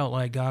really felt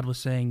like God was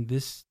saying,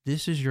 this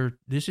is your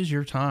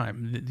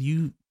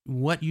time.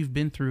 What you've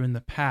been through in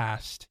the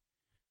past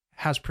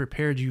has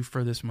prepared you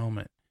for this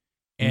moment.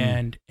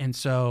 And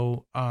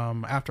so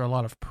after a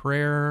lot of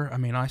prayer,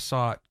 I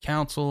sought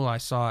counsel. I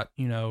sought,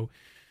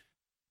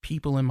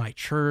 people in my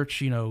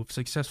church,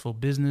 successful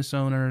business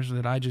owners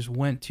that I just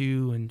went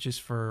to, and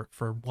just for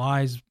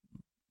wise,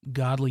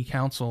 godly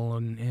counsel.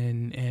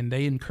 And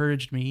they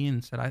encouraged me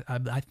and said,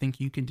 I think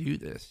you can do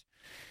this.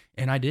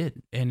 And I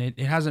did. And it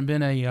hasn't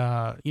been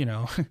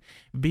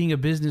being a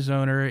business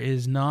owner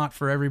is not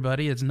for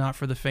everybody. It's not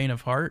for the faint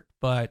of heart,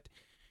 but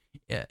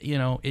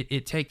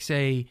it takes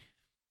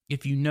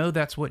if you know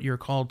that's what you're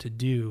called to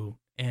do,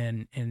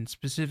 and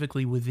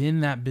specifically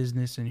within that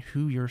business and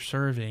who you're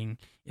serving,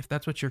 if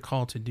that's what you're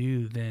called to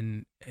do,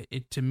 then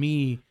to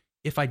me,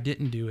 if I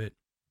didn't do it,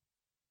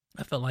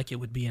 I felt like it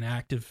would be an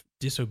act of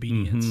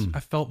disobedience. Mm-hmm. I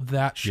felt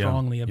that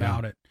strongly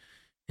about it.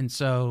 And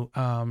so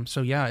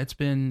yeah, it's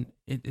been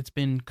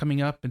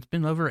coming up. It's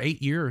been over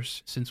 8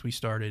 years since we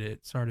started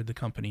the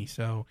company.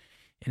 So,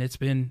 and it's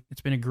been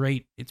a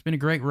great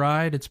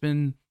ride. It's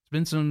been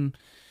some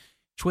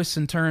twists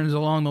and turns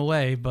along the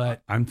way,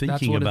 but I'm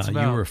thinking about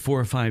you were 4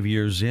 or 5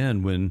 years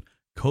in when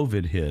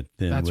COVID hit.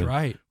 Then that's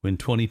right. When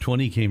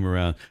 2020 came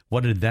around,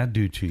 what did that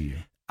do to you?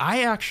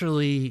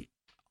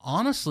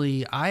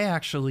 Honestly, I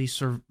actually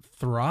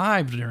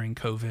thrived during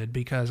COVID,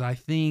 because I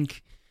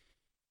think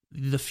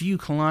the few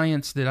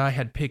clients that I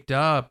had picked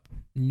up,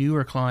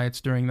 newer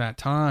clients during that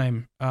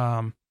time,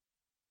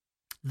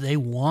 they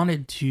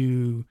wanted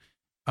to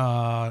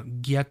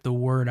get the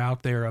word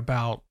out there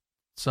about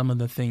some of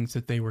the things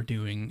that they were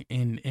doing.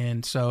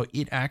 And so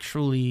I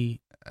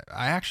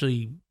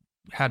actually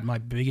had my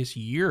biggest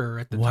year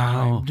at the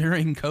time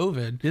during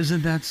COVID.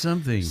 Isn't that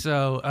something?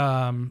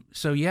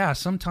 So yeah,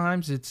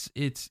 sometimes it's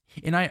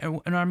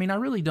I mean, I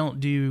really don't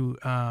do,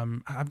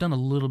 I've done a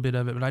little bit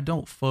of it, but I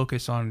don't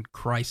focus on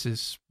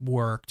crisis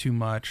work too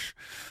much,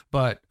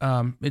 but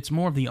it's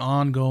more of the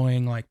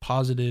ongoing, like,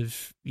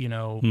 positive,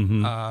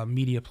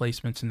 media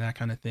placements and that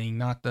kind of thing,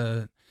 not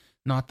the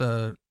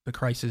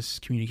crisis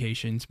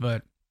communications.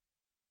 But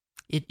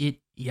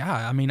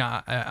yeah, I mean,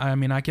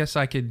 I guess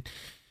I could,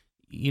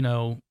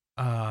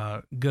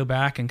 go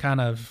back and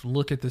kind of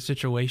look at the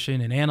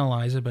situation and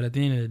analyze it. But at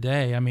the end of the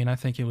day, I mean, I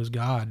think it was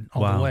God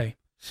all the way.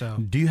 So,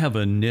 do you have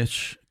a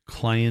niche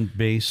client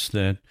base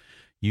that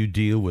you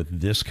deal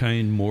with this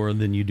kind more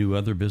than you do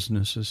other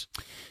businesses?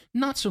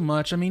 Not so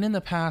much. I mean, in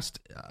the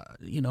past,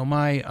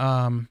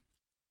 my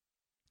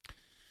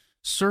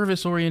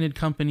service-oriented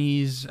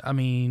companies, I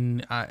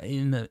mean,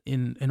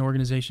 in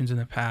organizations in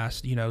the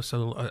past,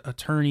 so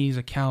attorneys,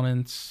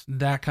 accountants,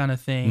 that kind of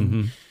thing.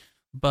 Mm-hmm.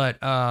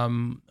 But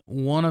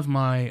one of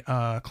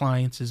my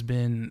clients has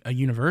been a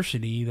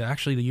university.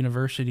 The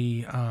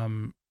university,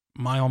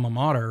 my alma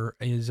mater,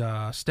 is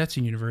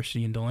Stetson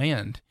University in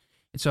DeLand.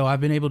 And so I've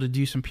been able to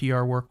do some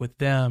PR work with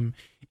them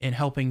and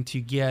helping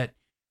to get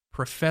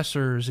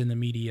professors in the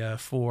media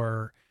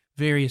for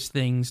various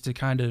things to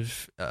kind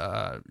of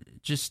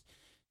just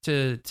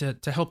to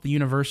help the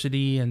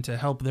university and to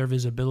help their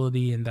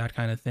visibility and that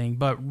kind of thing.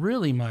 But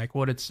really, Mike,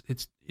 what it's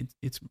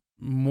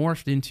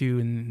morphed into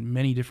in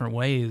many different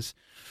ways.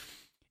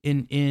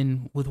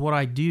 With what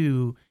I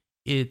do,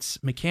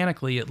 it's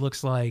mechanically, it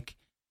looks like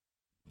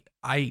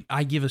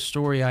I give a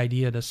story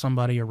idea to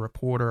somebody, a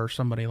reporter or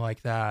somebody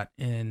like that,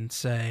 and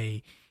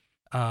say,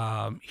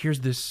 here's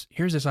this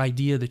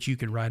idea that you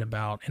could write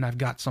about, and I've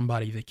got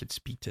somebody that could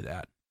speak to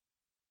that.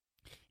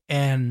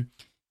 And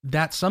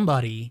that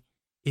somebody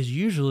is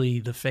usually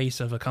the face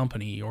of a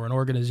company or an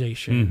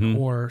organization, mm-hmm.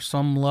 or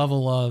some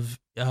level of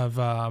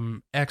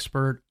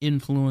expert,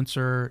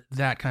 influencer,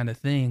 that kind of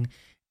thing.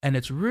 And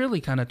it's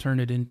really kind of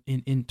turned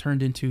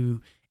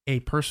into a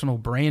personal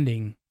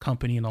branding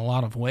company in a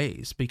lot of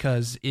ways,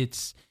 because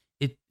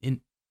and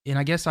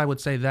I guess I would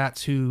say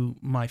that's who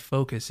my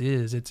focus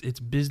is. It's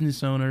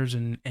business owners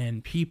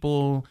and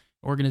people,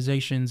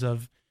 organizations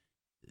of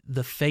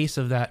the face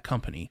of that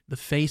company, the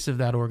face of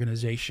that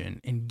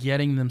organization, and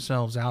getting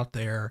themselves out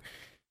there,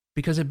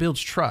 because it builds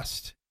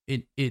trust.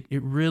 It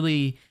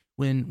really,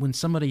 when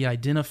somebody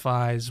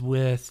identifies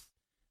with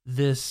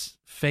this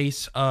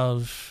face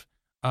of,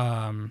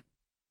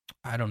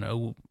 I don't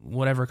know,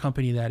 whatever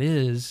company that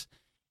is,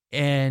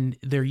 and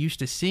they're used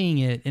to seeing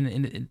it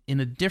in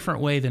a different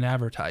way than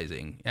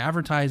advertising.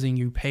 Advertising,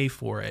 you pay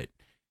for it.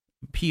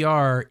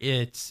 PR,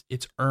 it's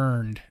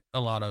earned a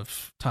lot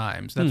of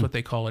times. That's what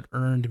they call it,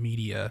 earned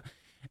media.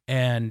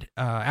 And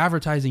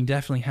advertising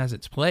definitely has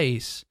its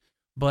place,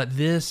 but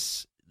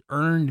this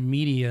earned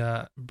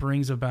media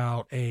brings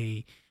about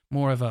a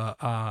more of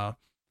a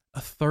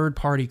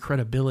third-party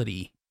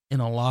credibility in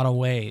a lot of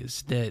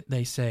ways, that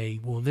they say,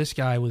 well, this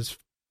guy was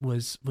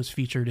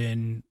featured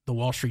in the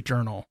Wall Street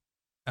Journal.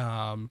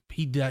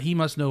 He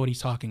must know what he's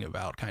talking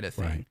about, kind of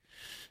thing. Right.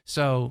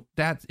 So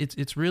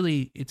it's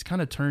really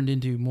kind of turned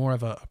into more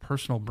of a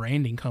personal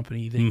branding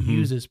company that mm-hmm.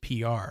 uses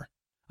PR.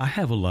 I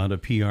have a lot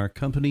of PR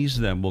companies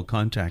that will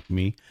contact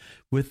me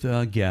with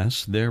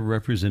guests. They're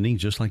representing,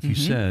 just like you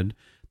mm-hmm. said,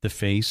 the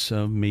face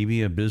of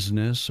maybe a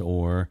business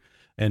or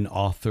an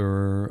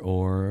author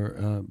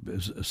or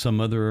some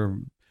other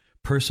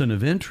person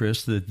of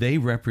interest that they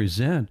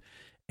represent.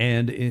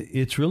 And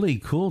it's really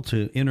cool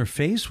to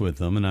interface with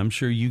them. And I'm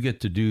sure you get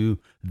to do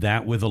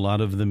that with a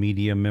lot of the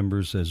media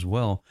members as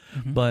well.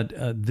 Mm-hmm. But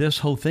this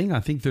whole thing,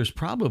 I think there's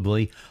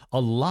probably a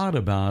lot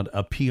about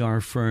a PR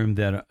firm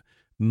that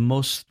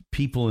most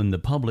people in the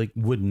public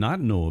would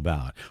not know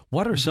about.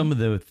 What are mm-hmm. some of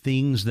the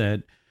things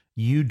that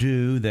you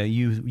do that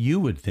you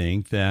would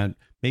think that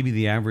maybe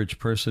the average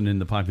person in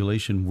the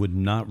population would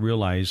not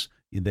realize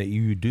that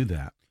you do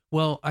that?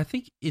 Well, I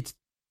think it's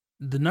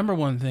the number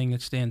one thing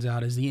that stands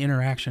out is the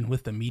interaction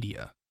with the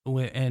media,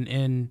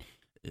 and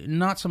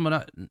not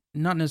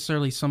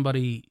necessarily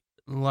somebody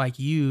like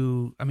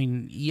you. I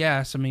mean,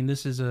 yes, I mean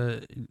this is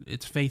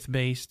it's faith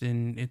based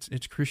and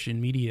it's Christian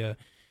media,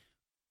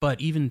 but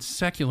even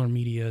secular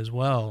media as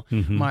well.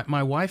 Mm-hmm.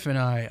 My wife and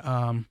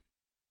I,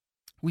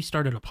 we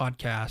started a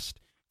podcast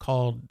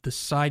called the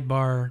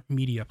Sidebar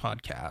Media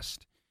Podcast,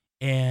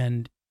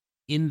 and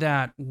in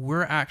that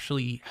we're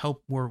actually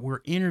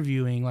we're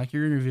interviewing, like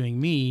you're interviewing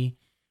me.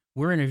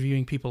 We're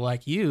interviewing people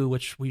like you,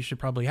 which we should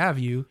probably have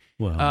you.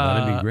 Well,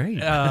 that'd be great.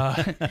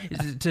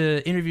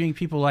 To interviewing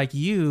people like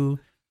you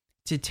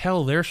to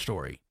tell their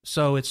story.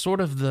 So it's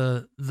sort of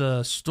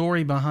the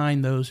story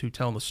behind those who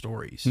tell the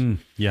stories.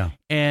 Yeah.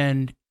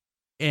 And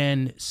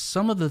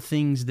some of the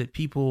things that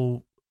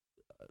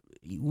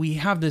we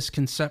have this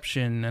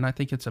conception, and I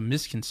think it's a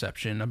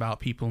misconception about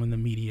people in the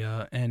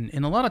media. And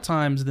a lot of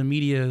times the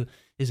media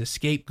is a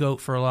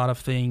scapegoat for a lot of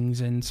things,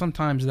 and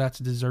sometimes that's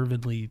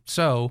deservedly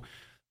so.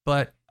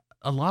 But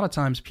a lot of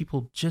times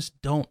people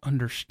just don't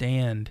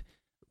understand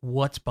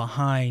what's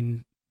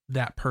behind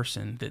that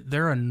person, that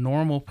they're a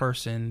normal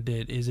person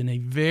that is in a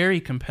very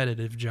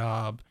competitive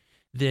job,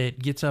 that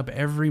gets up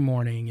every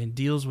morning and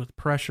deals with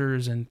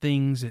pressures and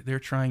things that they're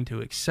trying to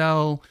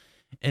excel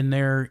in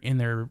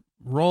their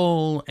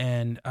role.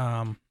 And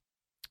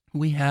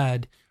we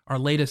had our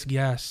latest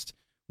guest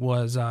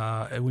was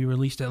we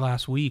released it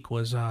last week,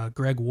 was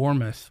Greg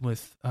Warmoth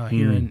with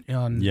here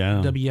on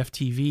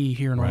WFTV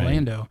here in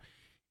Orlando.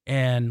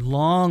 And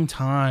long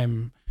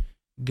time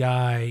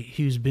guy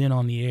who's been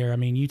on the air. I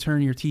mean, you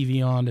turn your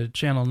TV on to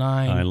Channel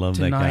 9 I love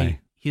tonight, that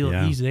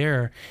guy. He's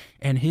there,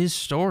 and his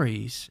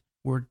stories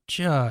were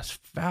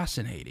just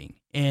fascinating.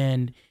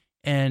 And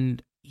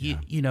he,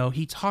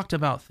 he talked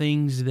about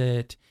things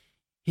that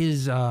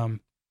his one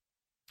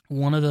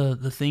of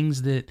the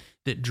things that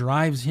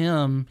drives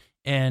him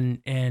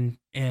and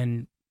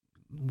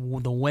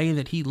the way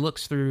that he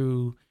looks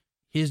through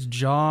his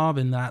job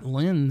and that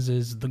lens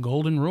is the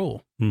golden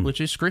rule, which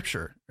is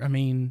Scripture. I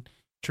mean,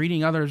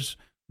 treating others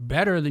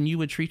better than you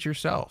would treat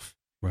yourself.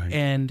 Right.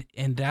 And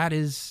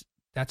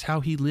that's how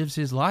he lives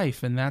his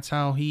life, and that's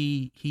how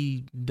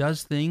he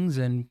does things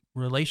and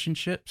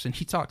relationships. And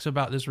he talks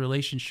about this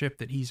relationship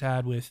that he's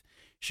had with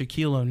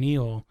Shaquille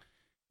O'Neal,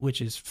 which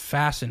is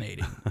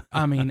fascinating.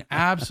 I mean,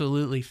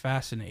 absolutely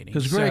fascinating.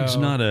 Because Greg's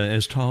not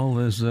as tall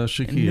as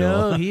Shaquille.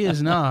 No, he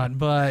is not.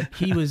 But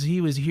he was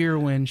here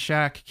when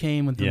Shaq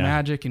came with the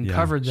Magic and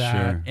covered that,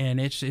 sure. And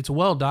it's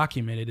well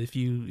documented if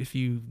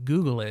you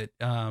Google it.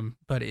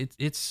 But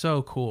it's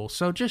so cool.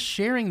 So just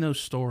sharing those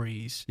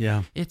stories.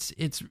 Yeah, it's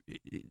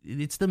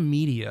the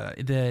media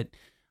that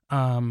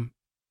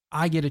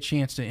I get a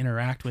chance to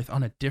interact with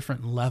on a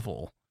different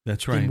level.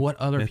 That's right. Than what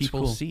other That's people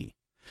cool. see.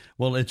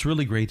 Well, it's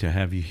really great to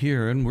have you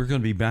here, and we're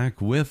going to be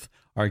back with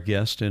our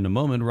guest in a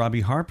moment.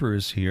 Robbie Harper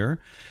is here,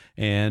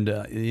 and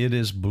it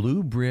is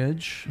Blue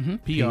Bridge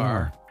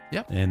PR.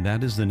 Yep. And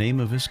that is the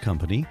name of his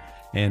company,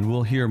 and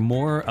we'll hear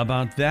more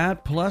about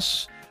that,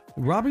 plus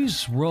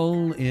Robbie's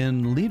role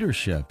in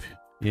leadership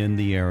in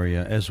the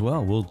area as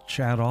well. We'll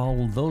chat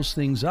all those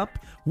things up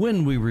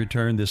when we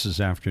return. This is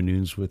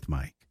Afternoons with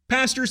Mike.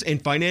 Pastors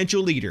and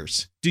financial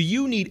leaders, do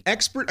you need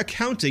expert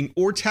accounting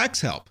or tax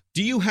help?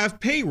 Do you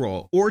have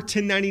payroll or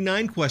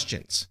 1099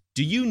 questions?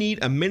 Do you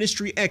need a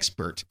ministry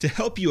expert to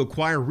help you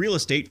acquire real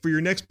estate for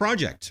your next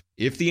project?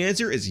 If the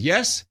answer is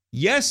yes,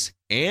 yes,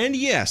 and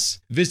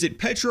yes, visit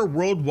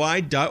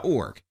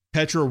petraworldwide.org.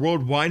 Petra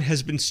Worldwide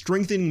has been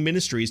strengthening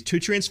ministries to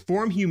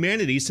transform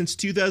humanity since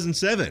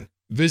 2007.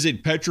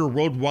 Visit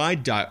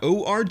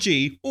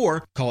petraworldwide.org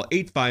or call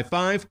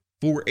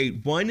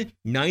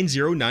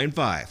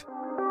 855-481-9095.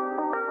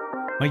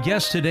 My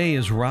guest today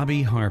is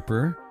Robbie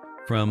Harper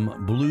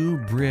from Blue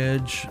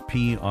Bridge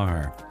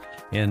PR.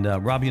 And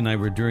Robbie and I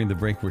were, during the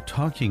break, we're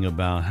talking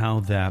about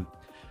how that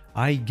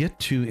I get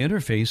to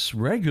interface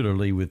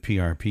regularly with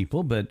PR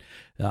people, but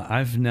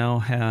I've now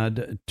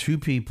had two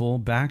people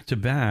back to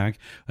back.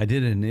 I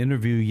did an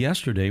interview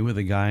yesterday with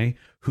a guy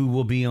who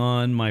will be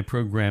on my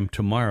program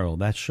tomorrow.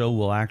 That show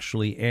will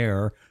actually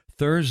air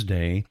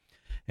Thursday,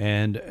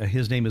 and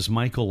his name is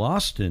Michael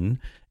Austin.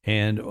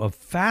 And a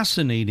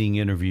fascinating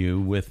interview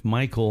with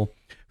Michael,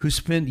 who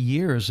spent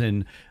years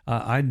in,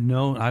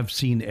 I've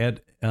seen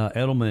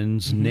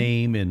Edelman's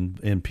name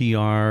in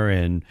PR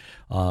and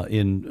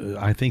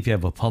I think they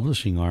have a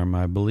publishing arm,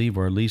 I believe,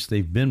 or at least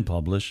they've been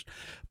published.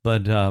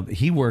 But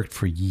he worked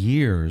for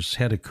years,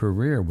 had a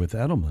career with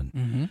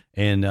Edelman.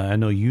 And I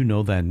know you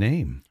know that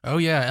name. Oh,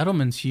 yeah.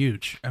 Edelman's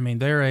huge. I mean,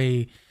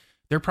 they're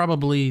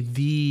probably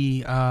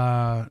the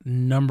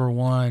number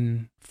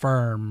one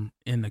firm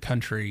in the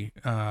country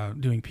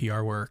doing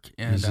PR work,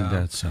 and isn't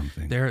that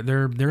something?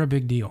 They're a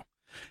big deal.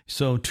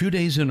 So 2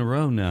 days in a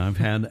row now, I've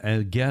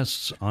had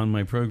guests on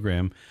my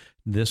program.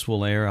 This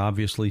will air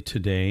obviously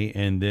today,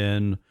 and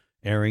then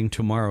airing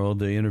tomorrow,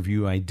 the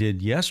interview I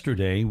did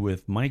yesterday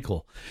with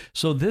Michael.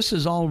 So this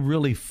is all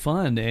really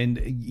fun.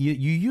 And you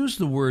use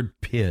the word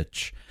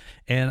pitch.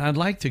 And I'd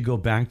like to go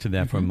back to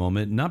that for a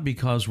moment, not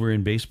because we're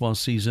in baseball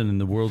season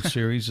and the World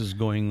Series is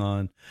going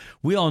on.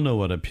 We all know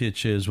what a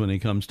pitch is when it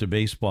comes to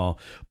baseball.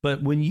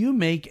 But when you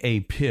make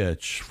a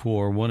pitch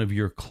for one of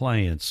your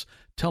clients,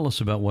 tell us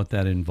about what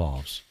that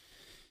involves.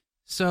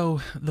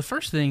 So the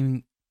first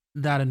thing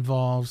that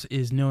involves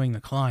is knowing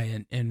the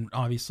client and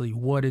obviously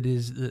what it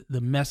is,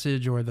 the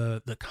message or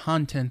the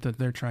content that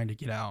they're trying to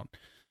get out.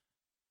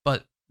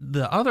 But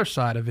the other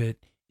side of it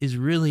is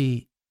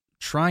really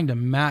trying to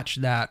match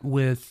that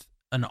with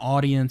an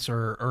audience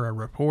or a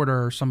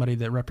reporter or somebody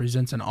that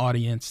represents an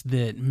audience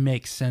that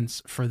makes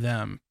sense for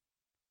them.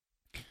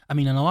 I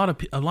mean, and a lot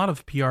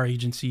of PR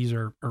agencies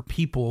or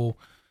people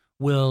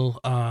will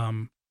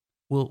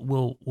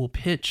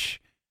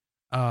pitch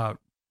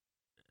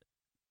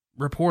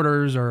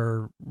reporters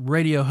or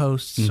radio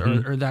hosts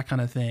or that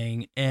kind of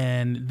thing,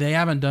 and they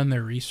haven't done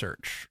their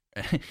research.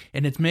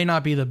 And it may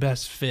not be the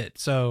best fit.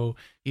 So,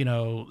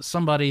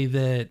 somebody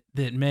that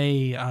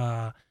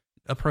may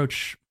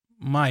approach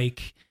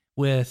Mike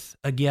with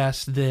a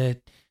guest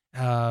that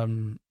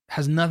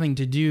has nothing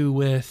to do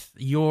with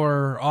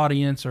your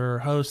audience or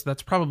host,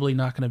 that's probably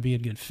not going to be a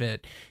good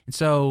fit. And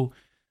so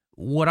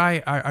what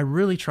I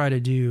really try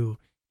to do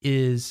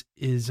is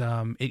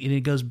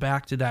it goes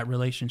back to that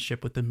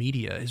relationship with the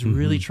media, is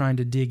really trying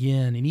to dig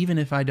in. And even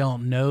if I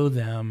don't know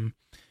them,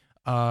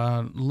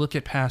 look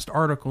at past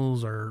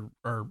articles or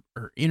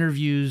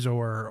interviews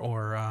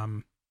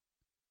or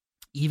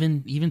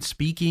even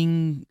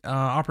speaking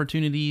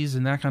opportunities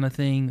and that kind of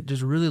thing.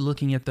 Just really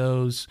looking at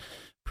those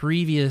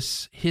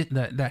previous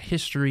that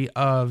history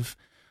of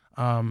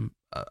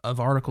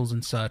articles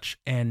and such,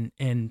 and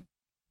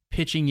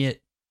pitching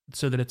it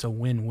so that it's a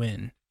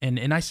win-win.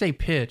 And I say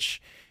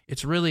pitch,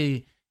 it's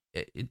really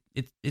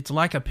it's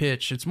like a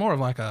pitch. It's more of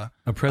like a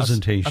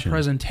presentation. A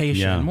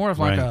presentation, yeah, more of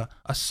like a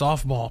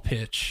softball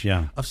pitch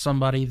of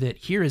somebody that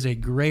here is a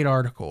great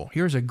article,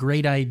 here's a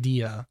great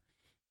idea,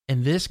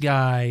 and this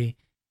guy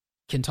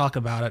can talk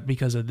about it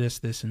because of this,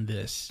 this, and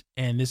this.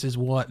 And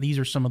these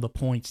are some of the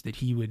points that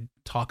he would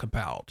talk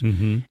about.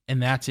 And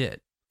that's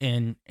it.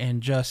 And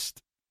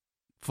just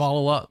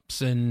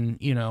follow-ups. And,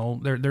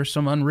 there's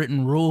some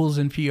unwritten rules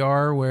in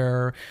PR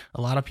where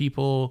a lot of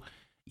people,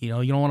 you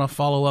don't want to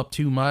follow up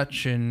too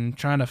much and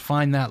trying to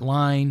find that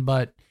line.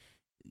 But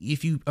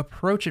if you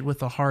approach it with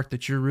the heart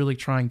that you're really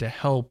trying to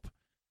help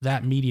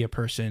that media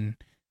person,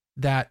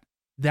 that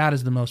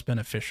is the most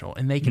beneficial.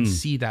 And they can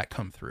see that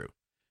come through.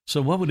 So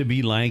what would it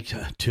be like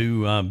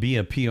to be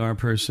a PR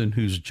person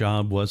whose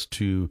job was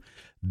to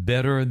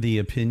better the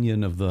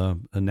opinion of the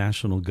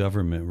national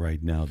government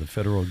right now, the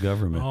federal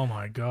government? Oh,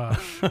 my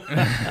gosh.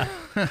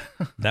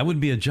 That would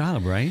be a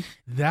job, right?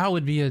 That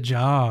would be a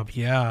job,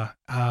 yeah.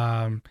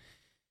 Some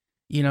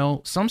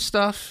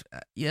stuff,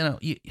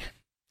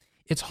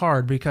 it's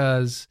hard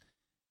because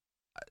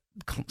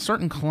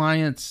certain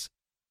clients,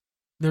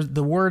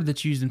 the word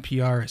that's used in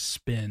PR is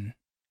spin.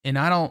 And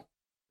I don't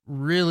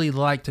really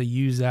like to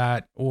use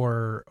that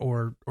or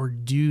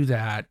do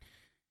that.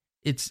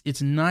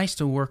 It's nice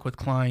to work with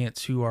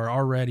clients who are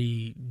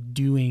already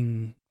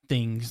doing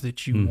things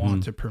that you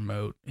want to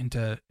promote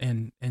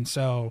and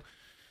so,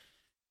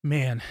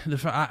 man,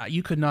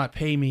 you could not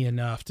pay me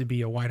enough to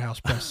be a White House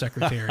press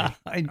secretary.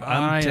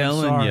 I'm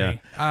telling you.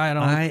 I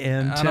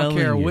don't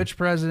care which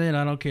president,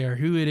 I don't care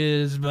who it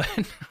is, but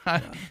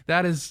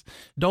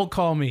don't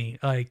call me.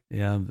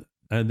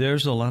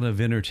 There's a lot of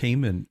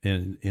entertainment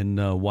in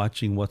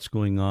watching what's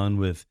going on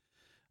with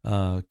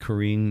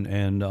Karine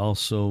and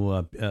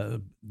also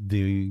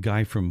the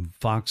guy from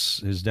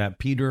Fox. Is that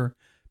Peter?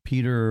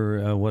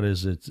 What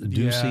is it?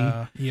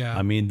 Ducey? Yeah.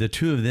 I mean, the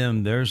two of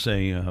them, there's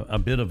a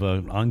bit of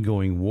an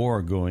ongoing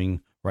war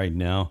going right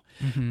now.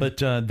 But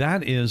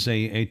that is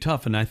a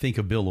tough, and I think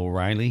of Bill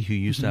O'Reilly, who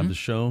used to have the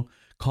show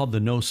called The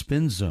No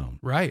Spin Zone.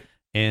 Right.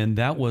 And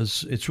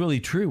it's really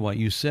true what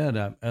you said.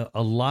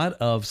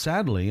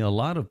 Sadly, a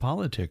lot of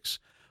politics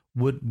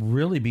would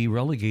really be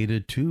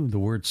relegated to the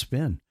word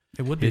spin.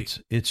 It would be.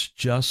 It's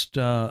just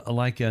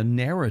like a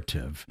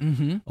narrative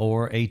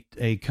or a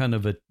kind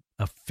of a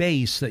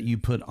face that you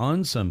put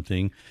on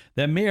something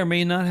that may or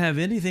may not have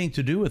anything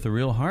to do with the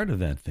real heart of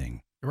that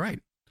thing. Right.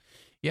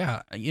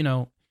 Yeah.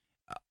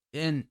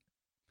 And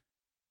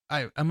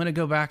I'm going to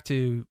go back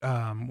to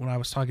when I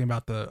was talking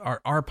about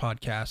our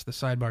podcast, the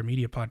Sidebar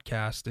Media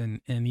podcast,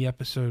 and the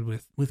episode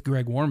with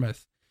Greg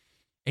Warmoth.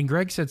 And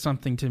Greg said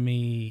something to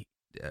me,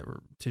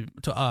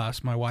 to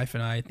us, my wife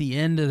and I, at the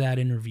end of that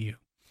interview.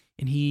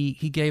 And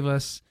he gave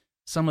us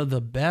some of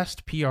the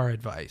best PR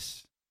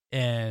advice.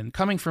 And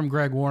coming from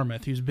Greg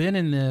Warmoth, who's been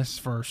in this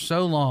for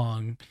so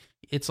long,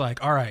 it's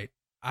like, all right,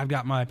 I've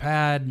got my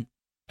pad,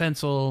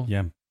 pencil.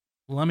 Yeah.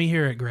 Let me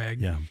hear it,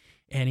 Greg. Yeah.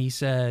 And he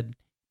said,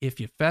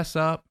 if you fess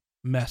up,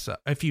 mess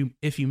up. If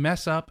you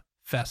mess up,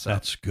 fess up.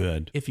 That's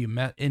good.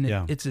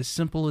 It's as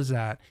simple as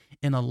that.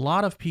 And a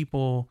lot of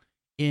people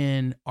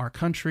in our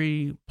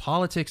country,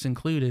 politics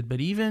included, but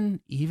even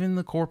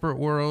the corporate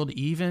world,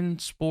 even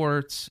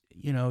sports,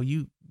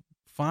 you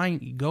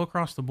go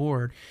across the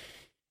board,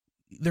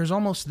 there's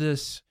almost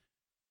this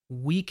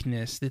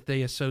weakness that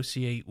they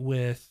associate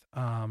with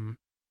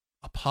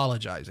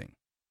apologizing.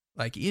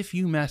 Like if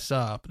you mess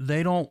up,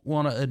 they don't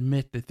want to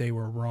admit that they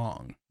were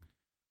wrong.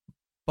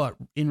 But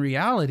in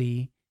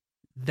reality,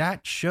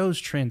 that shows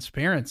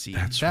transparency.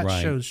 That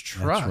shows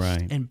trust.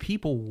 That's right. And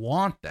people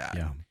want that.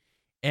 Yeah.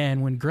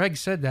 And when Greg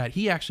said that,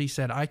 he actually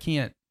said, I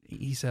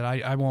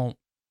won't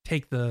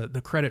take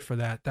the credit for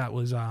that. That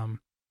was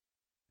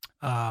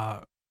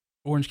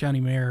Orange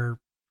County Mayor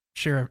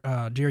Sheriff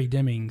Jerry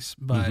Demings,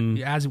 but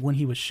as when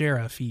he was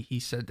sheriff, he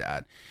said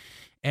that.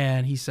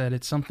 And he said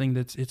it's something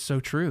it's so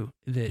true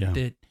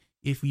that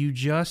if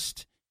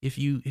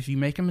you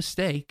make a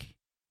mistake,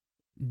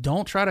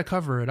 don't try to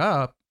cover it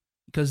up,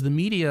 because the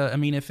media, I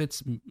mean, if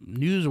it's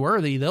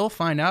newsworthy, they'll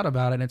find out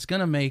about it and it's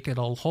going to make it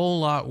a whole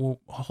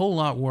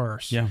lot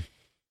worse. Yeah.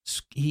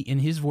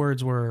 And his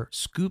words were,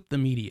 scoop the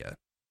media,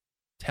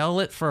 tell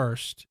it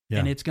first,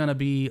 and it's going to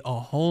be a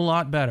whole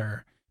lot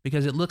better,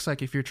 because it looks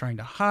like if you're trying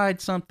to hide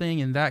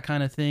something and that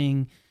kind of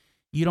thing,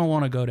 you don't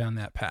want to go down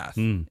that path.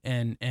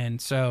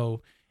 And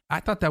so I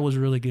thought that was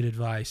really good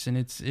advice, and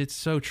it's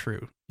so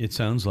true. It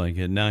sounds like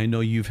it. Now, I know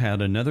you've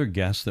had another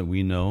guest that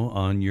we know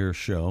on your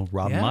show,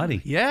 Rob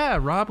Motti. Yeah,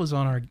 Rob was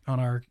on our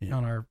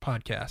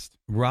podcast.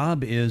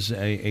 Rob is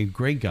a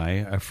great guy,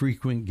 a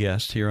frequent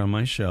guest here on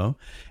my show,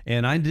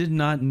 and I did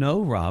not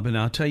know Rob, and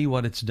I'll tell you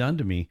what it's done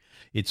to me.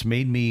 It's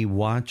made me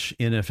watch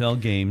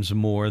NFL games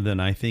more than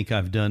I think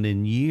I've done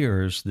in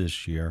years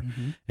this year,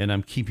 and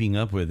I'm keeping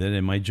up with it.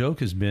 And my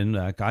joke has been,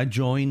 I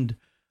joined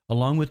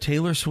along with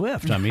Taylor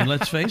Swift. I mean,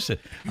 let's face it.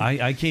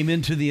 I came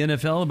into the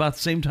NFL about the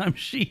same time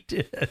she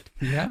did.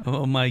 Yeah.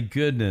 Oh, my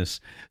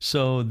goodness.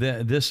 So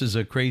this is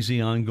a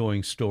crazy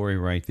ongoing story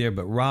right there.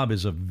 But Rob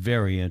is a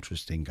very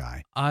interesting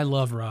guy. I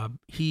love Rob.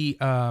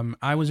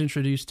 I was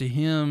introduced to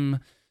him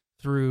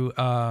through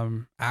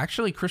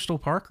actually Crystal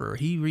Parker.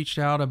 He reached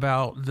out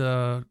about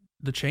the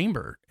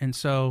chamber. And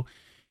so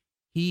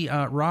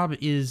Rob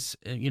is,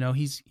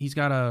 he's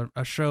got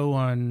a show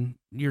on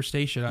your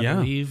station, I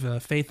believe,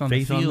 Faith on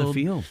the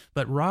Field.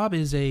 But Rob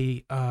is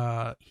the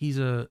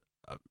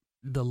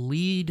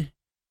lead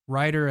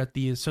writer at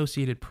the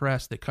Associated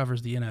Press that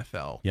covers the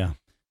NFL. Yeah.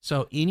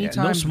 So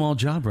anytime, no small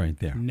job right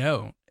there.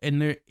 No,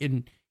 and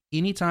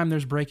anytime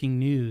there's breaking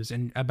news,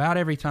 and about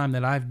every time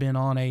that I've been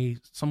on a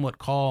somewhat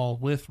call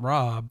with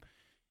Rob,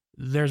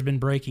 there's been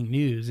breaking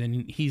news,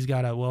 and he's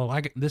got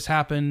this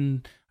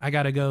happened, I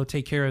got to go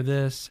take care of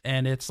this.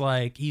 And it's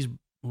like he's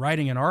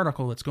writing an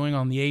article that's going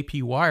on the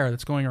AP Wire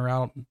that's going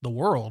around the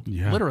world,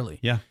 literally.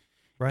 Yeah.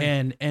 Right.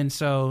 And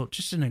so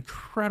just an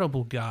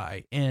incredible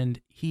guy.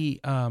 And he's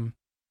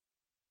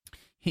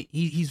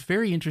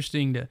very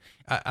interesting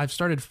I've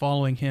started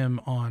following him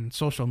on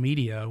social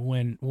media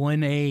when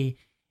a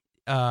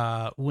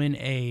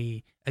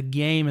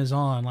game is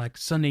on, like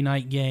Sunday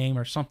night game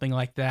or something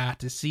like that,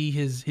 to see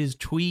his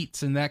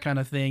tweets and that kind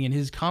of thing, and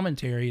his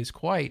commentary is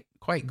quite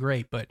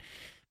great. But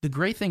the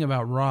great thing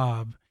about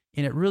Rob,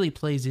 and it really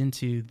plays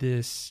into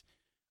this,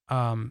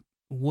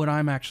 what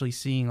I'm actually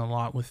seeing a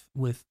lot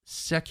with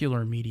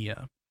secular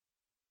media,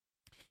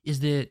 is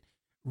that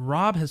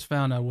Rob has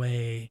found a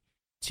way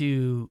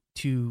to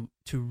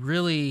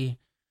really,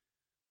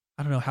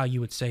 I don't know how you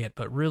would say it,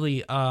 but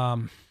really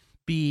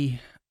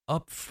be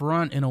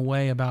upfront in a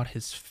way about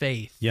his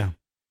faith. Yeah.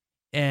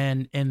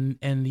 And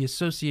the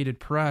Associated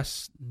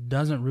Press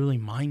doesn't really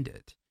mind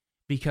it,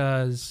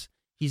 because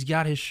he's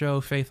got his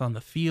show Faith on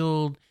the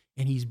Field,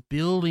 and he's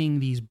building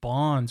these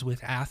bonds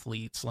with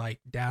athletes like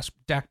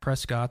Dak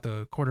Prescott,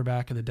 the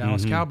quarterback of the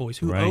Dallas Cowboys,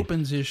 who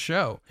opens his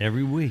show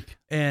every week.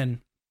 And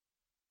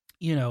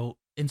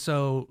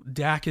so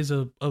Dak is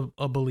a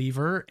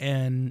believer,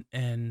 and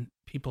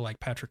people like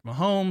Patrick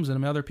Mahomes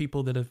and other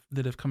people that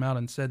have come out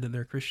and said that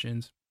they're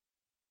Christians,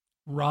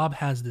 Rob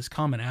has this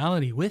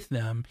commonality with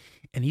them,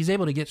 and he's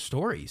able to get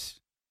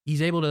stories.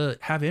 He's able to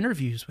have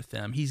interviews with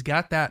them. He's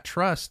got that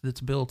trust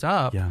that's built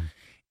up,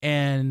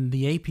 and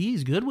the AP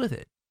is good with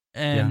it,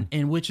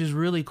 and which is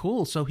really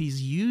cool. So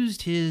he's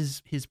used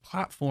his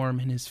platform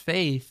and his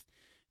faith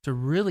to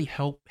really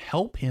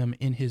help him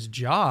in his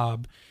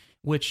job,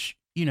 which,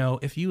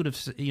 if you would have,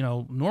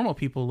 normal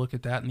people look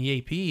at that in the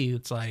AP,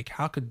 it's like,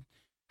 how could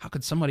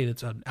somebody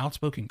that's an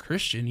outspoken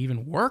Christian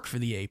even work for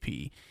the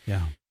AP?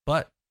 Yeah.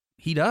 But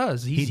he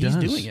does. He's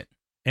doing it.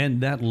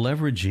 And that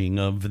leveraging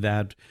of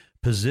that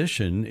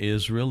position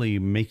is really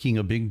making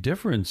a big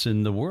difference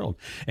in the world.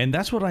 And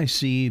that's what I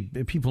see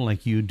people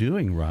like you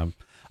doing,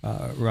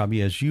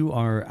 Robbie, as you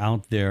are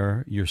out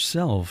there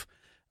yourself,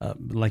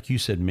 like you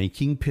said,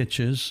 making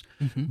pitches,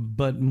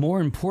 but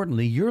more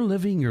importantly, you're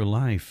living your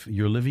life.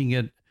 You're living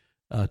it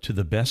to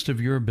the best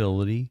of your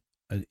ability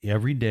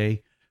every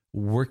day,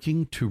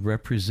 working to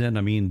represent.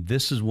 I mean,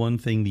 this is one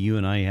thing that you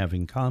and I have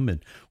in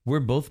common. We're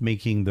both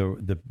making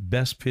the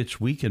best pitch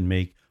we can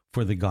make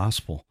for the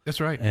gospel.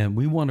 That's right. And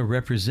we want to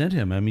represent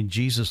him. I mean,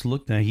 Jesus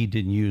looked, now he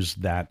didn't use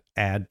that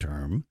ad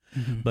term,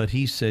 but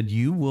he said,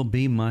 you will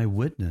be my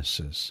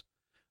witnesses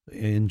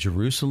in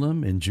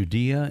Jerusalem, in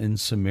Judea, in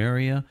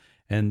Samaria,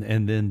 and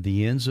then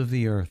the ends of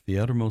the earth, the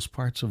uttermost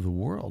parts of the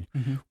world.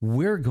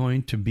 We're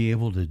going to be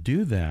able to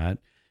do that.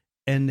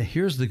 And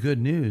here's the good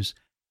news.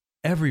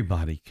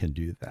 Everybody can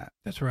do that.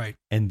 That's right.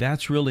 And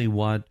that's really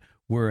what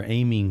we're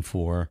aiming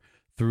for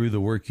through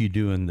the work you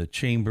do in the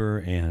chamber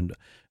and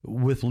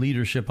with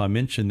leadership. I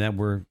mentioned that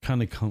we're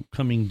kind of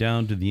coming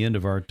down to the end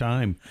of our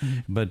time,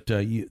 but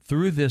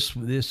through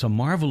this a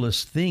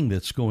marvelous thing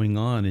that's going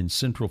on in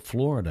Central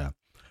Florida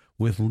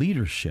with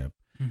leadership.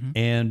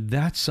 And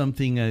that's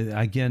something,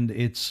 again,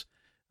 it's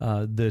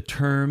the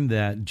term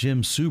that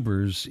Jim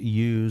Subers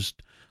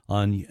used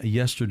on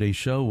yesterday's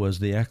show was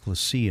the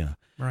ecclesia.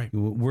 Right.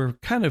 We're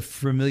kind of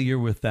familiar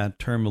with that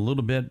term a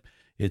little bit.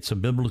 It's a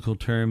biblical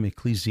term,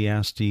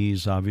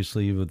 Ecclesiastes,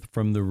 obviously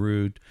from the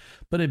root,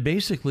 but it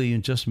basically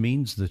just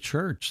means the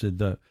church,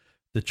 the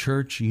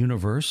church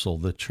universal,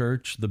 the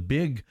church, the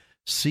big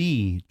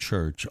C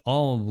church,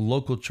 all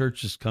local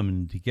churches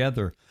coming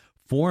together,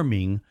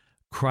 forming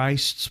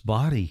Christ's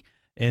body.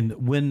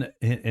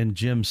 And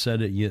Jim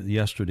said it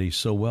yesterday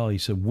so well. He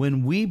said,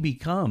 when we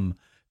become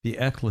the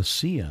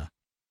ecclesia,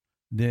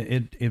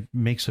 it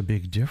makes a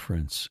big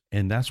difference.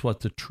 And that's what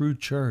the true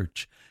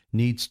church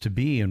needs to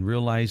be, and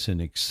realize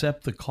and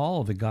accept the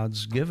call that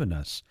God's given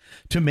us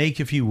to make,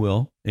 if you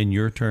will, in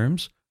your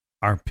terms,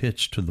 our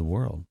pitch to the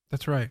world.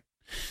 That's right.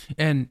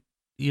 And,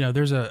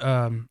 there's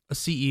a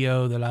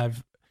CEO that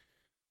I've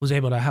was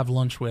able to have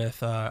lunch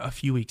with a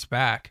few weeks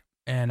back,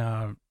 and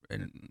a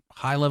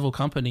high-level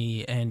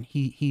company, and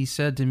he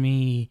said to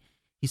me,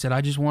 he said,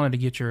 I just wanted to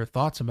get your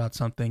thoughts about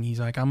something. He's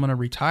like, I'm going to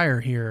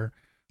retire here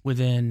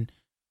within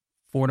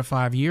 4 to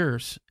 5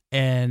 years.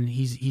 And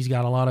he's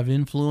got a lot of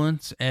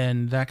influence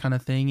and that kind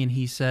of thing. And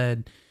he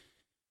said,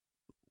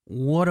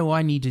 what do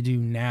I need to do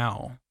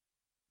now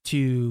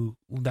to,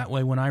 that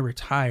way when I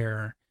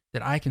retire,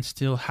 that I can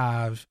still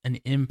have an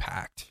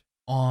impact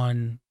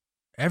on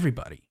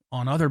everybody,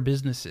 on other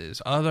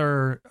businesses,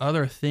 other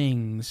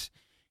things.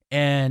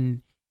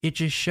 And it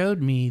just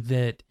showed me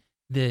that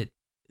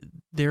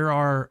there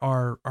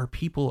are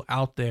people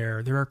out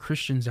there, there are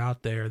Christians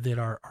out there that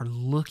are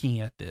looking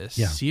at this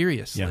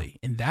seriously.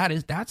 And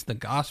that's the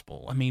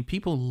gospel. I mean,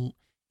 people,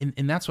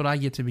 and that's what I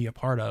get to be a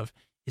part of,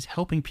 is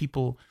helping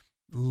people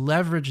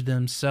leverage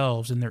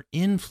themselves and their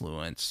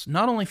influence,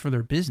 not only for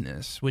their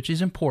business, which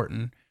is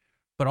important,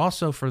 but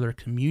also for their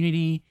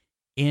community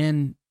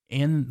and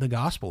the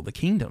gospel, the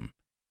kingdom.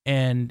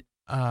 And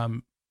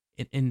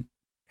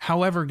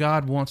however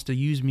God wants to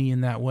use me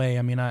in that way.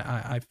 I mean,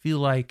 I feel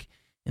like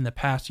in the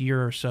past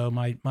year or so,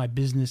 my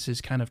business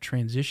has kind of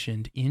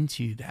transitioned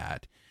into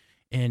that.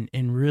 And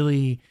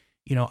really,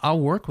 I'll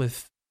work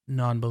with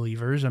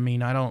non-believers. I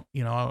mean, I don't,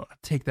 I'll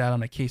take that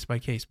on a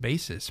case-by-case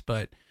basis,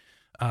 but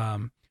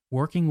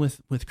working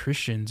with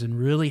Christians and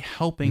really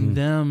helping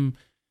them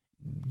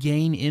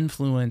gain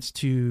influence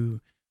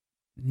to,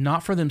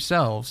 not for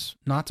themselves,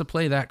 not to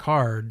play that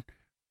card,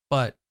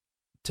 but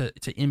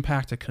to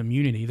impact a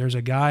community. There's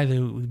a guy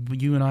that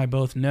you and I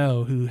both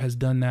know who has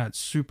done that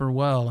super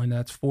well, and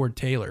that's Ford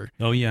Taylor.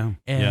 Oh yeah.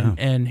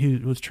 And who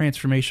was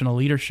transformational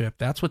leadership.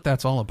 That's what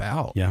that's all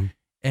about. Yeah.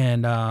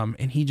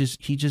 And he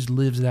just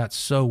lives that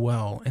so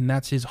well, and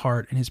that's his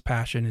heart and his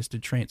passion, is to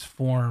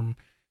transform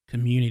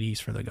communities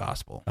for the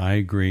gospel. I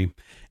agree.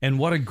 And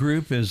what a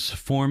group is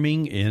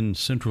forming in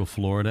Central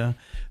Florida.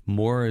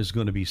 More is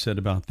going to be said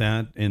about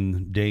that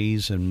in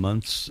days and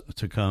months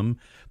to come,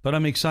 but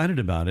I'm excited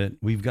about it.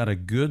 We've got a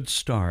good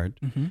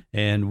start,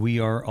 and we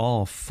are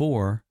all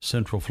for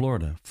Central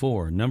Florida,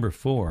 number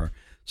 4.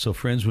 So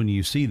friends, when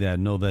you see that,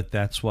 know that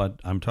that's what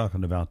I'm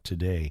talking about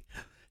today.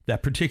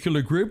 That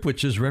particular group,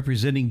 which is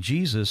representing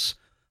Jesus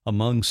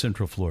among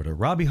Central Florida.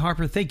 Robbie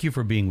Harper, thank you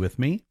for being with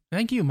me.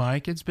 Thank you,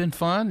 Mike. It's been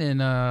fun, and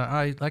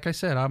like I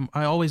said,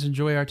 I always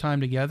enjoy our time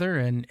together,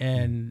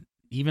 and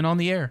even on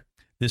the air.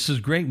 This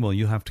is great. Well,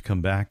 you'll have to come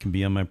back and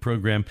be on my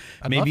program.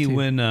 Maybe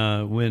when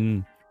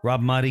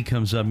Rob Motti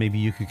comes up, maybe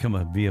you could come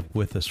up, be up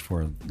with us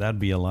for that'd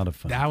be a lot of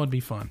fun. That would be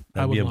fun.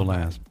 That'd be a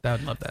blast. I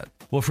would love that.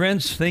 Well,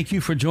 friends, thank you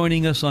for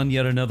joining us on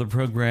yet another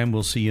program.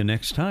 We'll see you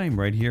next time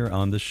right here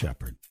on The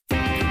Shepherd.